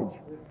College.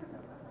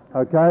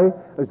 Okay?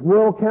 It's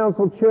World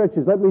Council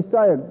Churches. Let me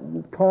say it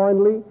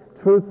kindly,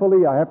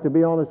 truthfully. I have to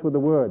be honest with the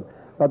word.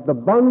 But the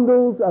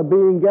bundles are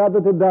being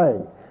gathered today.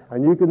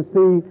 And you can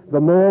see the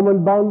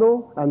Mormon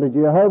bundle and the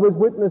Jehovah's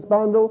Witness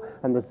bundle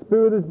and the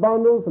Spiritist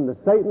bundles and the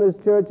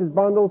Satanist churches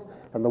bundles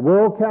and the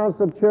World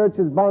Council of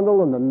Churches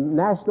bundle and the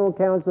National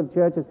Council of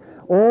Churches.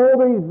 All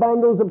these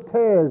bundles of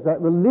tares,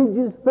 that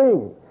religious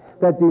thing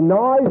that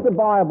denies the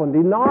Bible and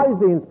denies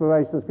the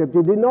inspiration of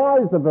Scripture,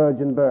 denies the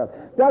virgin birth,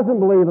 doesn't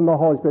believe in the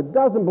Holy Spirit,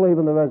 doesn't believe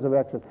in the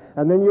resurrection.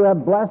 And then you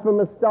have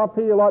blasphemous stuff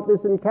here like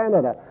this in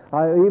Canada.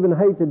 I even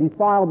hate to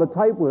defile the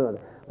tape with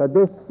it, but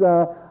this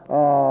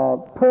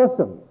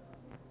person,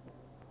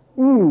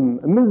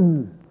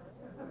 Ms.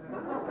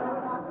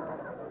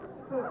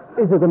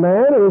 Is it a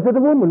man or is it a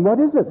woman? What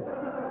is it?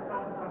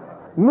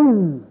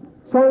 Ms.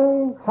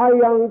 Chung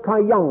Haiyang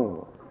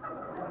Kaiyang,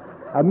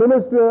 a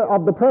minister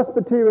of the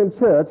Presbyterian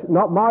Church,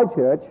 not my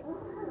church,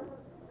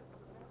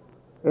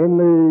 in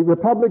the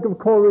Republic of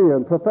Korea,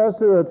 and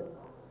professor at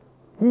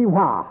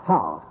Hwa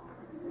Ha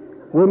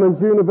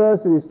Women's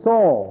University,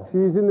 Seoul.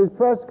 She's in this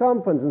press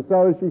conference, and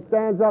so as she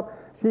stands up,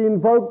 she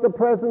invoked the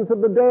presence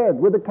of the dead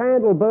with a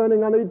candle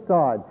burning on each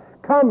side.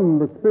 Come,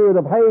 the spirit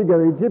of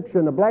Hagar,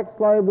 Egyptian, a black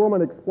slave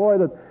woman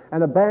exploited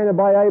and abandoned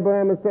by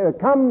Abraham and Sarah.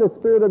 Come, the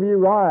spirit of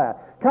Uriah.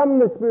 Come,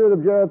 the spirit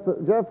of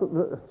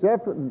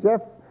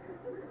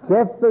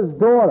Jephthah's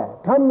daughter.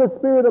 Come, the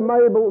spirit of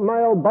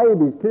male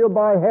babies killed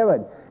by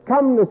Herod.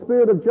 Come, the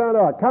spirit of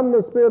Jonah. Come,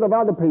 the spirit of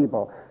other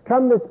people.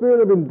 Come, the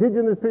spirit of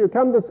indigenous people.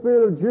 Come, the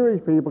spirit of Jewish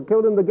people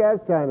killed in the gas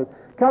chambers.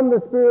 Come, the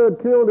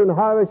spirit killed in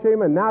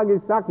Hiroshima and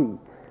Nagasaki.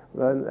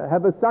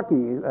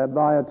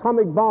 By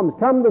atomic bombs.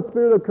 Come, the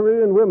spirit of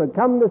Korean women.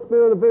 Come, the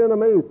spirit of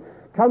Vietnamese.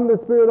 Come, the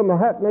spirit of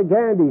Mahatma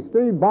Gandhi,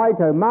 Steve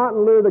Biko,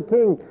 Martin Luther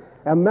King,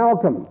 and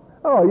Malcolm.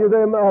 Oh, you're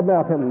there,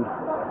 Malcolm.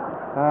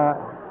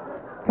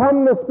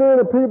 Come, the spirit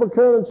of people,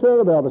 Colonel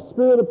Chernobyl, the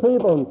spirit of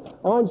people, and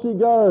on she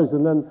goes.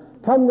 And then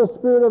come the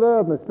spirit of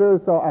earth and the spirit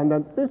of soul. And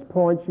at this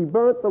point, she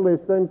burnt the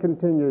list, then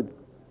continued.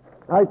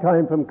 I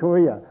came from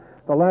Korea,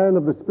 the land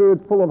of the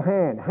spirits full of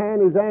Han.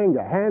 Han is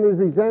anger. Han is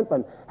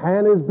resentment.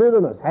 Han is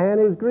bitterness. Han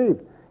is grief.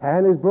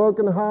 Han is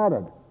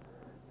brokenhearted.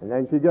 And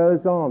then she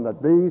goes on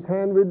that these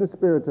hand-ridden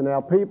spirits in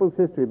our people's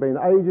history have been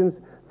agents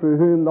through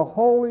whom the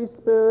Holy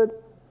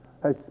Spirit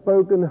has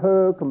spoken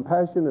her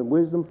compassion and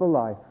wisdom for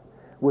life.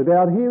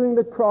 Without hearing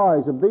the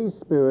cries of these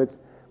spirits,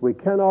 we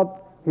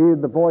cannot hear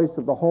the voice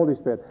of the Holy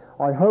Spirit.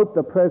 I hope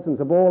the presence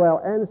of all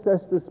our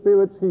ancestor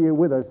spirits here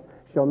with us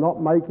shall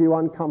not make you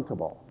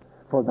uncomfortable,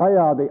 for they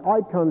are the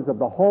icons of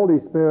the Holy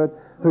Spirit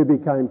who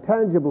became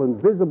tangible and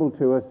visible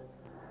to us.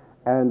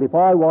 And if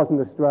I wasn't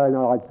Australian,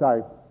 I'd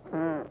say,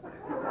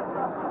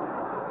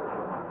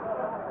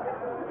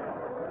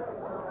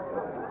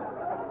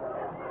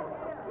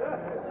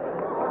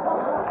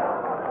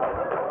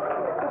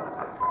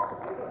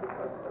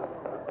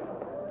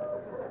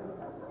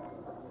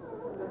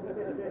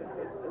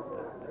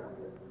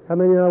 How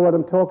many know what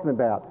I'm talking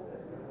about?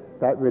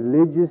 That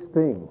religious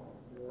thing.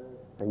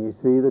 And you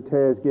see the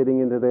tares getting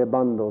into their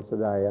bundles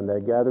today, and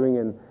they're gathering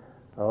in.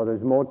 Oh,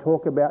 there's more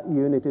talk about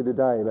unity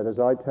today, but as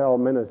I tell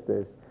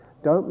ministers,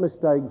 don't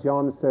mistake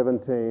John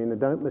 17 and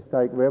don't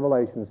mistake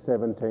Revelation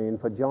 17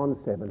 for John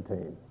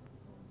 17.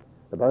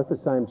 They're both the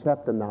same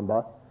chapter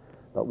number,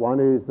 but one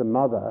is the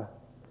mother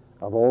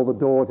of all the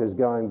daughters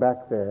going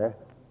back there,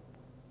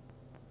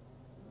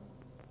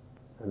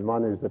 and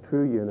one is the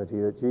true unity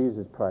that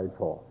Jesus prayed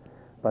for.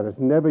 But it's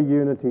never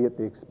unity at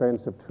the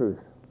expense of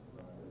truth.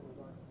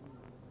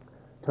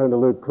 Turn to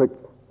Luke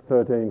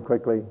 13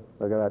 quickly.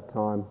 Look at that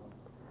time.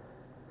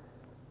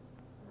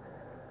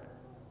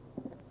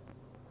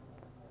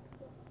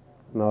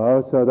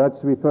 No, so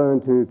that's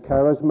referring to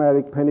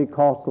charismatic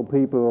Pentecostal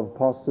people who have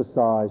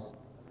apostatized.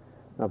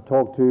 I've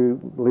talked to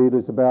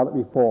leaders about it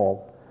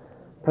before.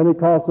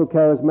 Pentecostal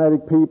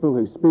charismatic people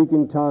who speak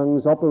in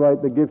tongues,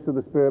 operate the gifts of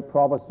the Spirit,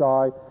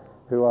 prophesy,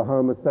 who are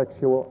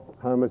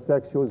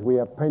homosexuals. We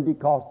have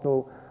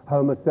Pentecostal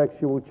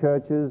homosexual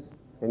churches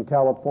in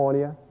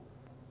California,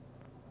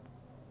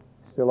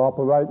 still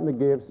operating the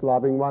gifts,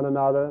 loving one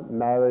another,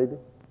 married.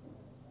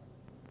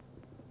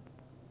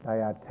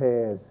 They are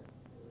tares,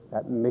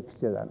 that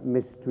mixture, that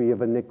mystery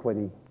of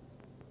iniquity.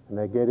 And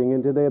they're getting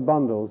into their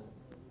bundles.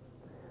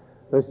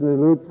 Listen to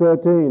Luke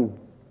 13,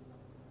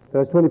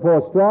 verse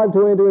 24. Strive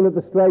to enter in at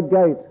the strait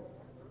gate.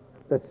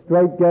 The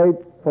strait gate,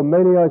 for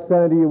many, I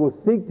say unto you, will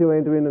seek to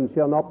enter in and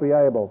shall not be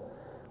able.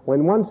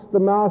 When once the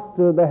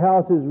master of the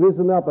house is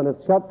risen up and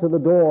hath shut to the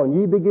door, and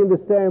ye begin to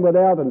stand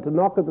without and to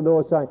knock at the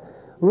door, saying,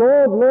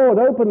 Lord, Lord,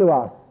 open to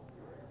us.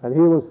 And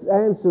he will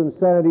answer and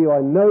say unto you,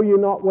 I know you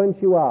not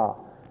whence you are.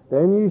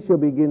 Then you shall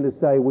begin to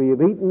say, we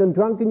have eaten and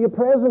drunk in your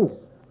presence.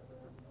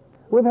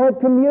 We've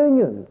had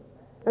communion.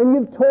 And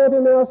you've taught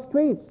in our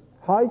streets.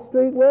 High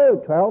Street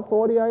Road,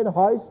 1248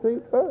 High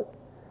Street Road.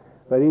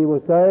 But he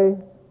will say,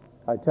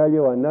 I tell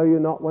you, I know you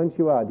not whence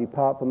you are.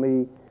 Depart from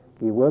me,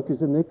 ye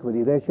workers of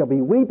iniquity. There shall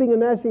be weeping and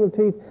gnashing of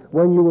teeth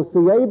when you will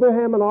see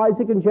Abraham and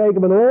Isaac and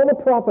Jacob and all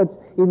the prophets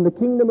in the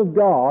kingdom of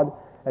God,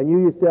 and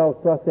you yourselves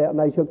thrust out. And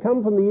they shall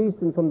come from the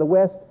east and from the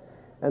west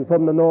and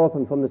from the north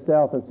and from the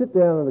south and sit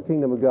down in the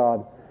kingdom of God.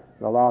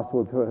 And the last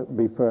will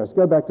be first.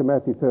 Go back to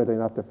Matthew 13.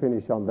 I have to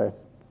finish on this.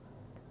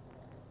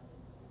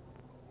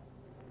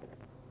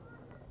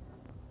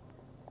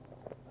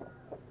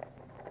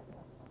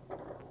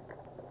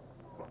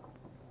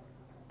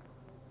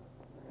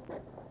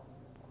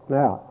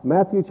 Now,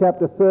 Matthew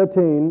chapter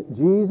 13,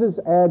 Jesus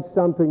adds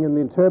something in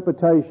the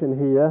interpretation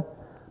here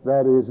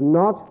that is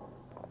not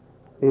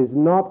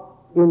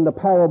in the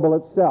parable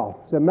itself.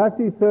 So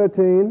Matthew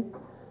 13,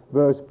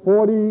 verse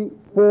 40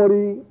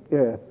 through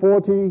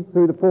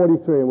to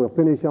 43, and we'll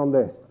finish on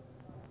this.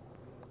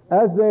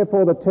 As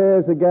therefore the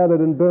tares are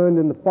gathered and burned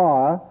in the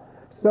fire,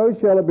 so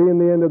shall it be in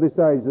the end of this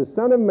age. The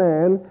Son of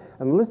Man,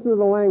 and listen to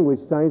the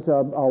language, saints,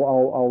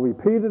 I'll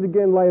repeat it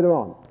again later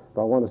on,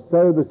 but I want to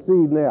sow the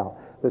seed now.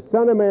 The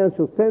Son of Man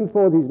shall send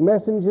forth his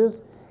messengers,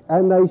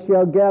 and they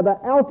shall gather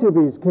out of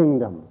his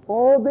kingdom.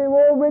 Oh, they're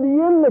already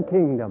in the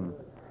kingdom,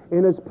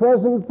 in its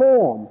present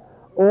form.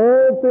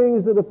 All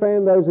things that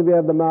offend those of you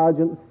have the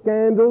margin,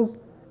 scandals,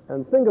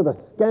 and think of the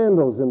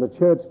scandals in the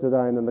church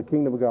today and in the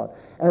kingdom of God.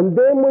 And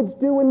them which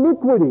do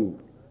iniquity.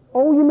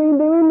 Oh, you mean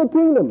they're in the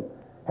kingdom?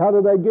 How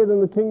do they get in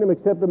the kingdom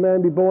except a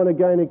man be born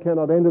again? He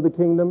cannot enter the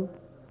kingdom.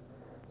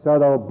 So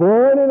they were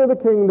born into the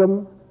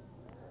kingdom,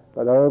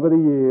 but over the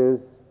years,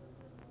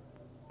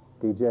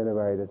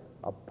 degenerated,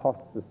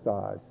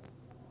 apostatized,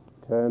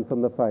 turned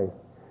from the faith.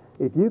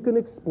 If you can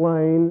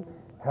explain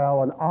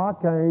how an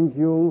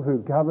archangel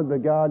who covered the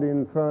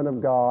guardian throne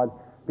of God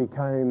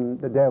became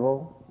the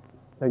devil,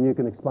 then you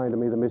can explain to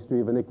me the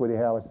mystery of iniquity,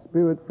 how a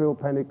spirit-filled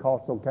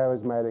Pentecostal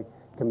charismatic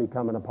can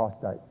become an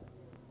apostate,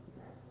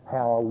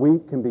 how a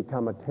wheat can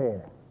become a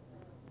tare.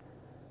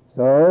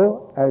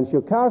 So, and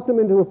she'll cast them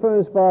into a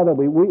furnace fire, there'll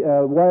be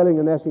wailing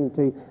and gnashing of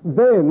teeth.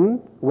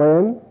 Then,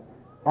 when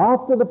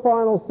after the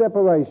final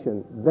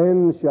separation,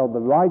 then shall the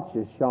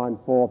righteous shine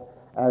forth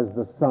as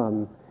the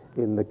sun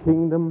in the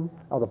kingdom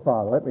of the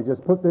Father. Let me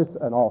just put this,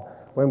 and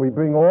when we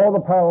bring all the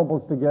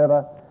parables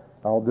together,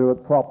 I'll do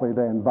it properly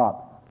then.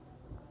 But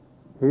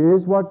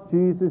here's what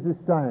Jesus is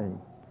saying.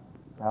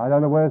 I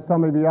don't know where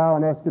some of you are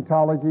in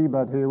eschatology,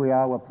 but here we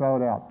are, we'll throw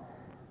it out.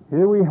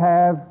 Here we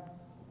have,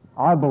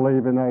 I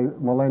believe in a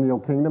millennial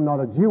kingdom,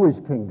 not a Jewish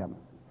kingdom,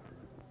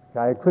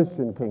 okay, a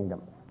Christian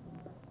kingdom.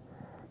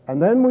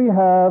 And then we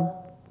have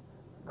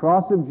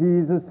cross of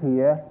Jesus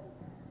here,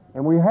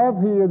 and we have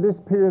here this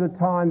period of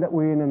time that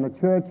we're in the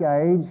church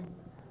age,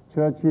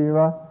 church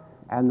era,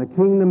 and the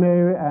kingdom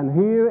era, and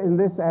here in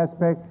this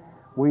aspect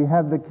we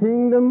have the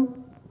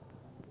kingdom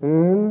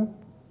in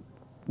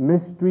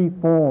mystery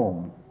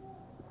form.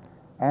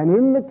 And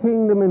in the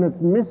kingdom in its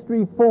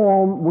mystery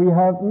form we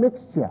have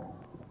mixture.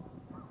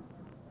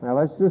 Now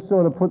let's just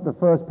sort of put the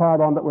first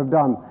part on that we've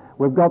done.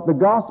 We've got the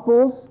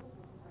Gospels,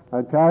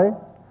 okay?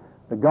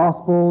 The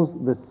Gospels,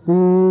 the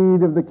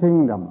seed of the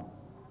kingdom.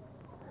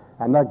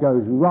 And that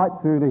goes right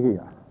through to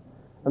here.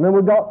 And then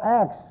we've got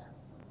Acts.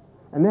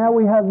 And now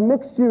we have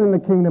mixture in the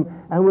kingdom,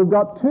 and we've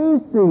got two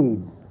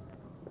seeds.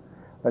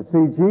 But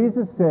see,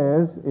 Jesus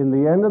says in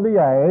the end of the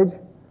age,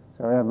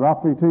 so we have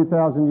roughly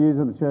 2,000 years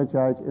of the church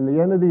age, in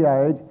the end of the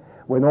age,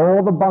 when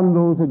all the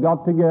bundles are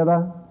got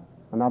together,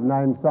 and I've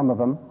named some of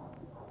them,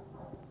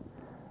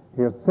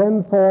 he'll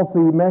send forth the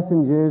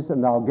messengers,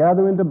 and they'll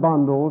gather into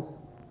bundles,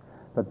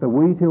 but the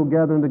wheat he'll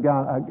gather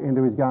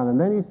into his garden. And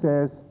then he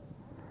says,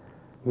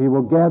 he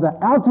will gather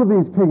out of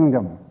his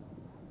kingdom.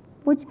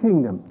 Which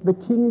kingdom? The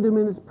kingdom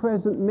in its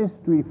present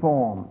mystery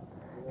form.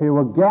 He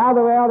will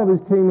gather out of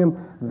his kingdom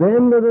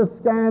them that are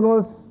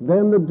scandalous,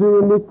 them that do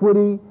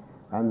iniquity,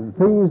 and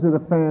things that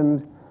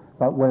offend.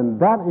 But when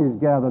that is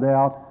gathered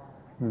out,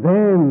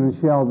 then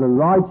shall the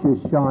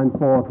righteous shine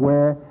forth.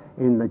 Where?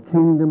 In the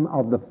kingdom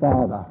of the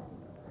Father.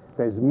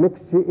 There's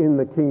mixture in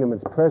the kingdom in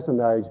its present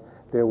age.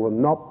 There will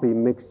not be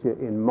mixture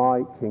in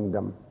my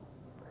kingdom.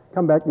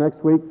 Come back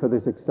next week for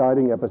this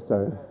exciting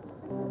episode.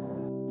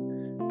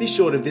 Be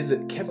sure to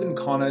visit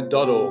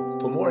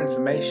kevinconnor.org for more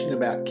information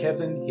about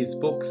Kevin, his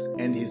books,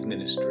 and his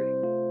ministry.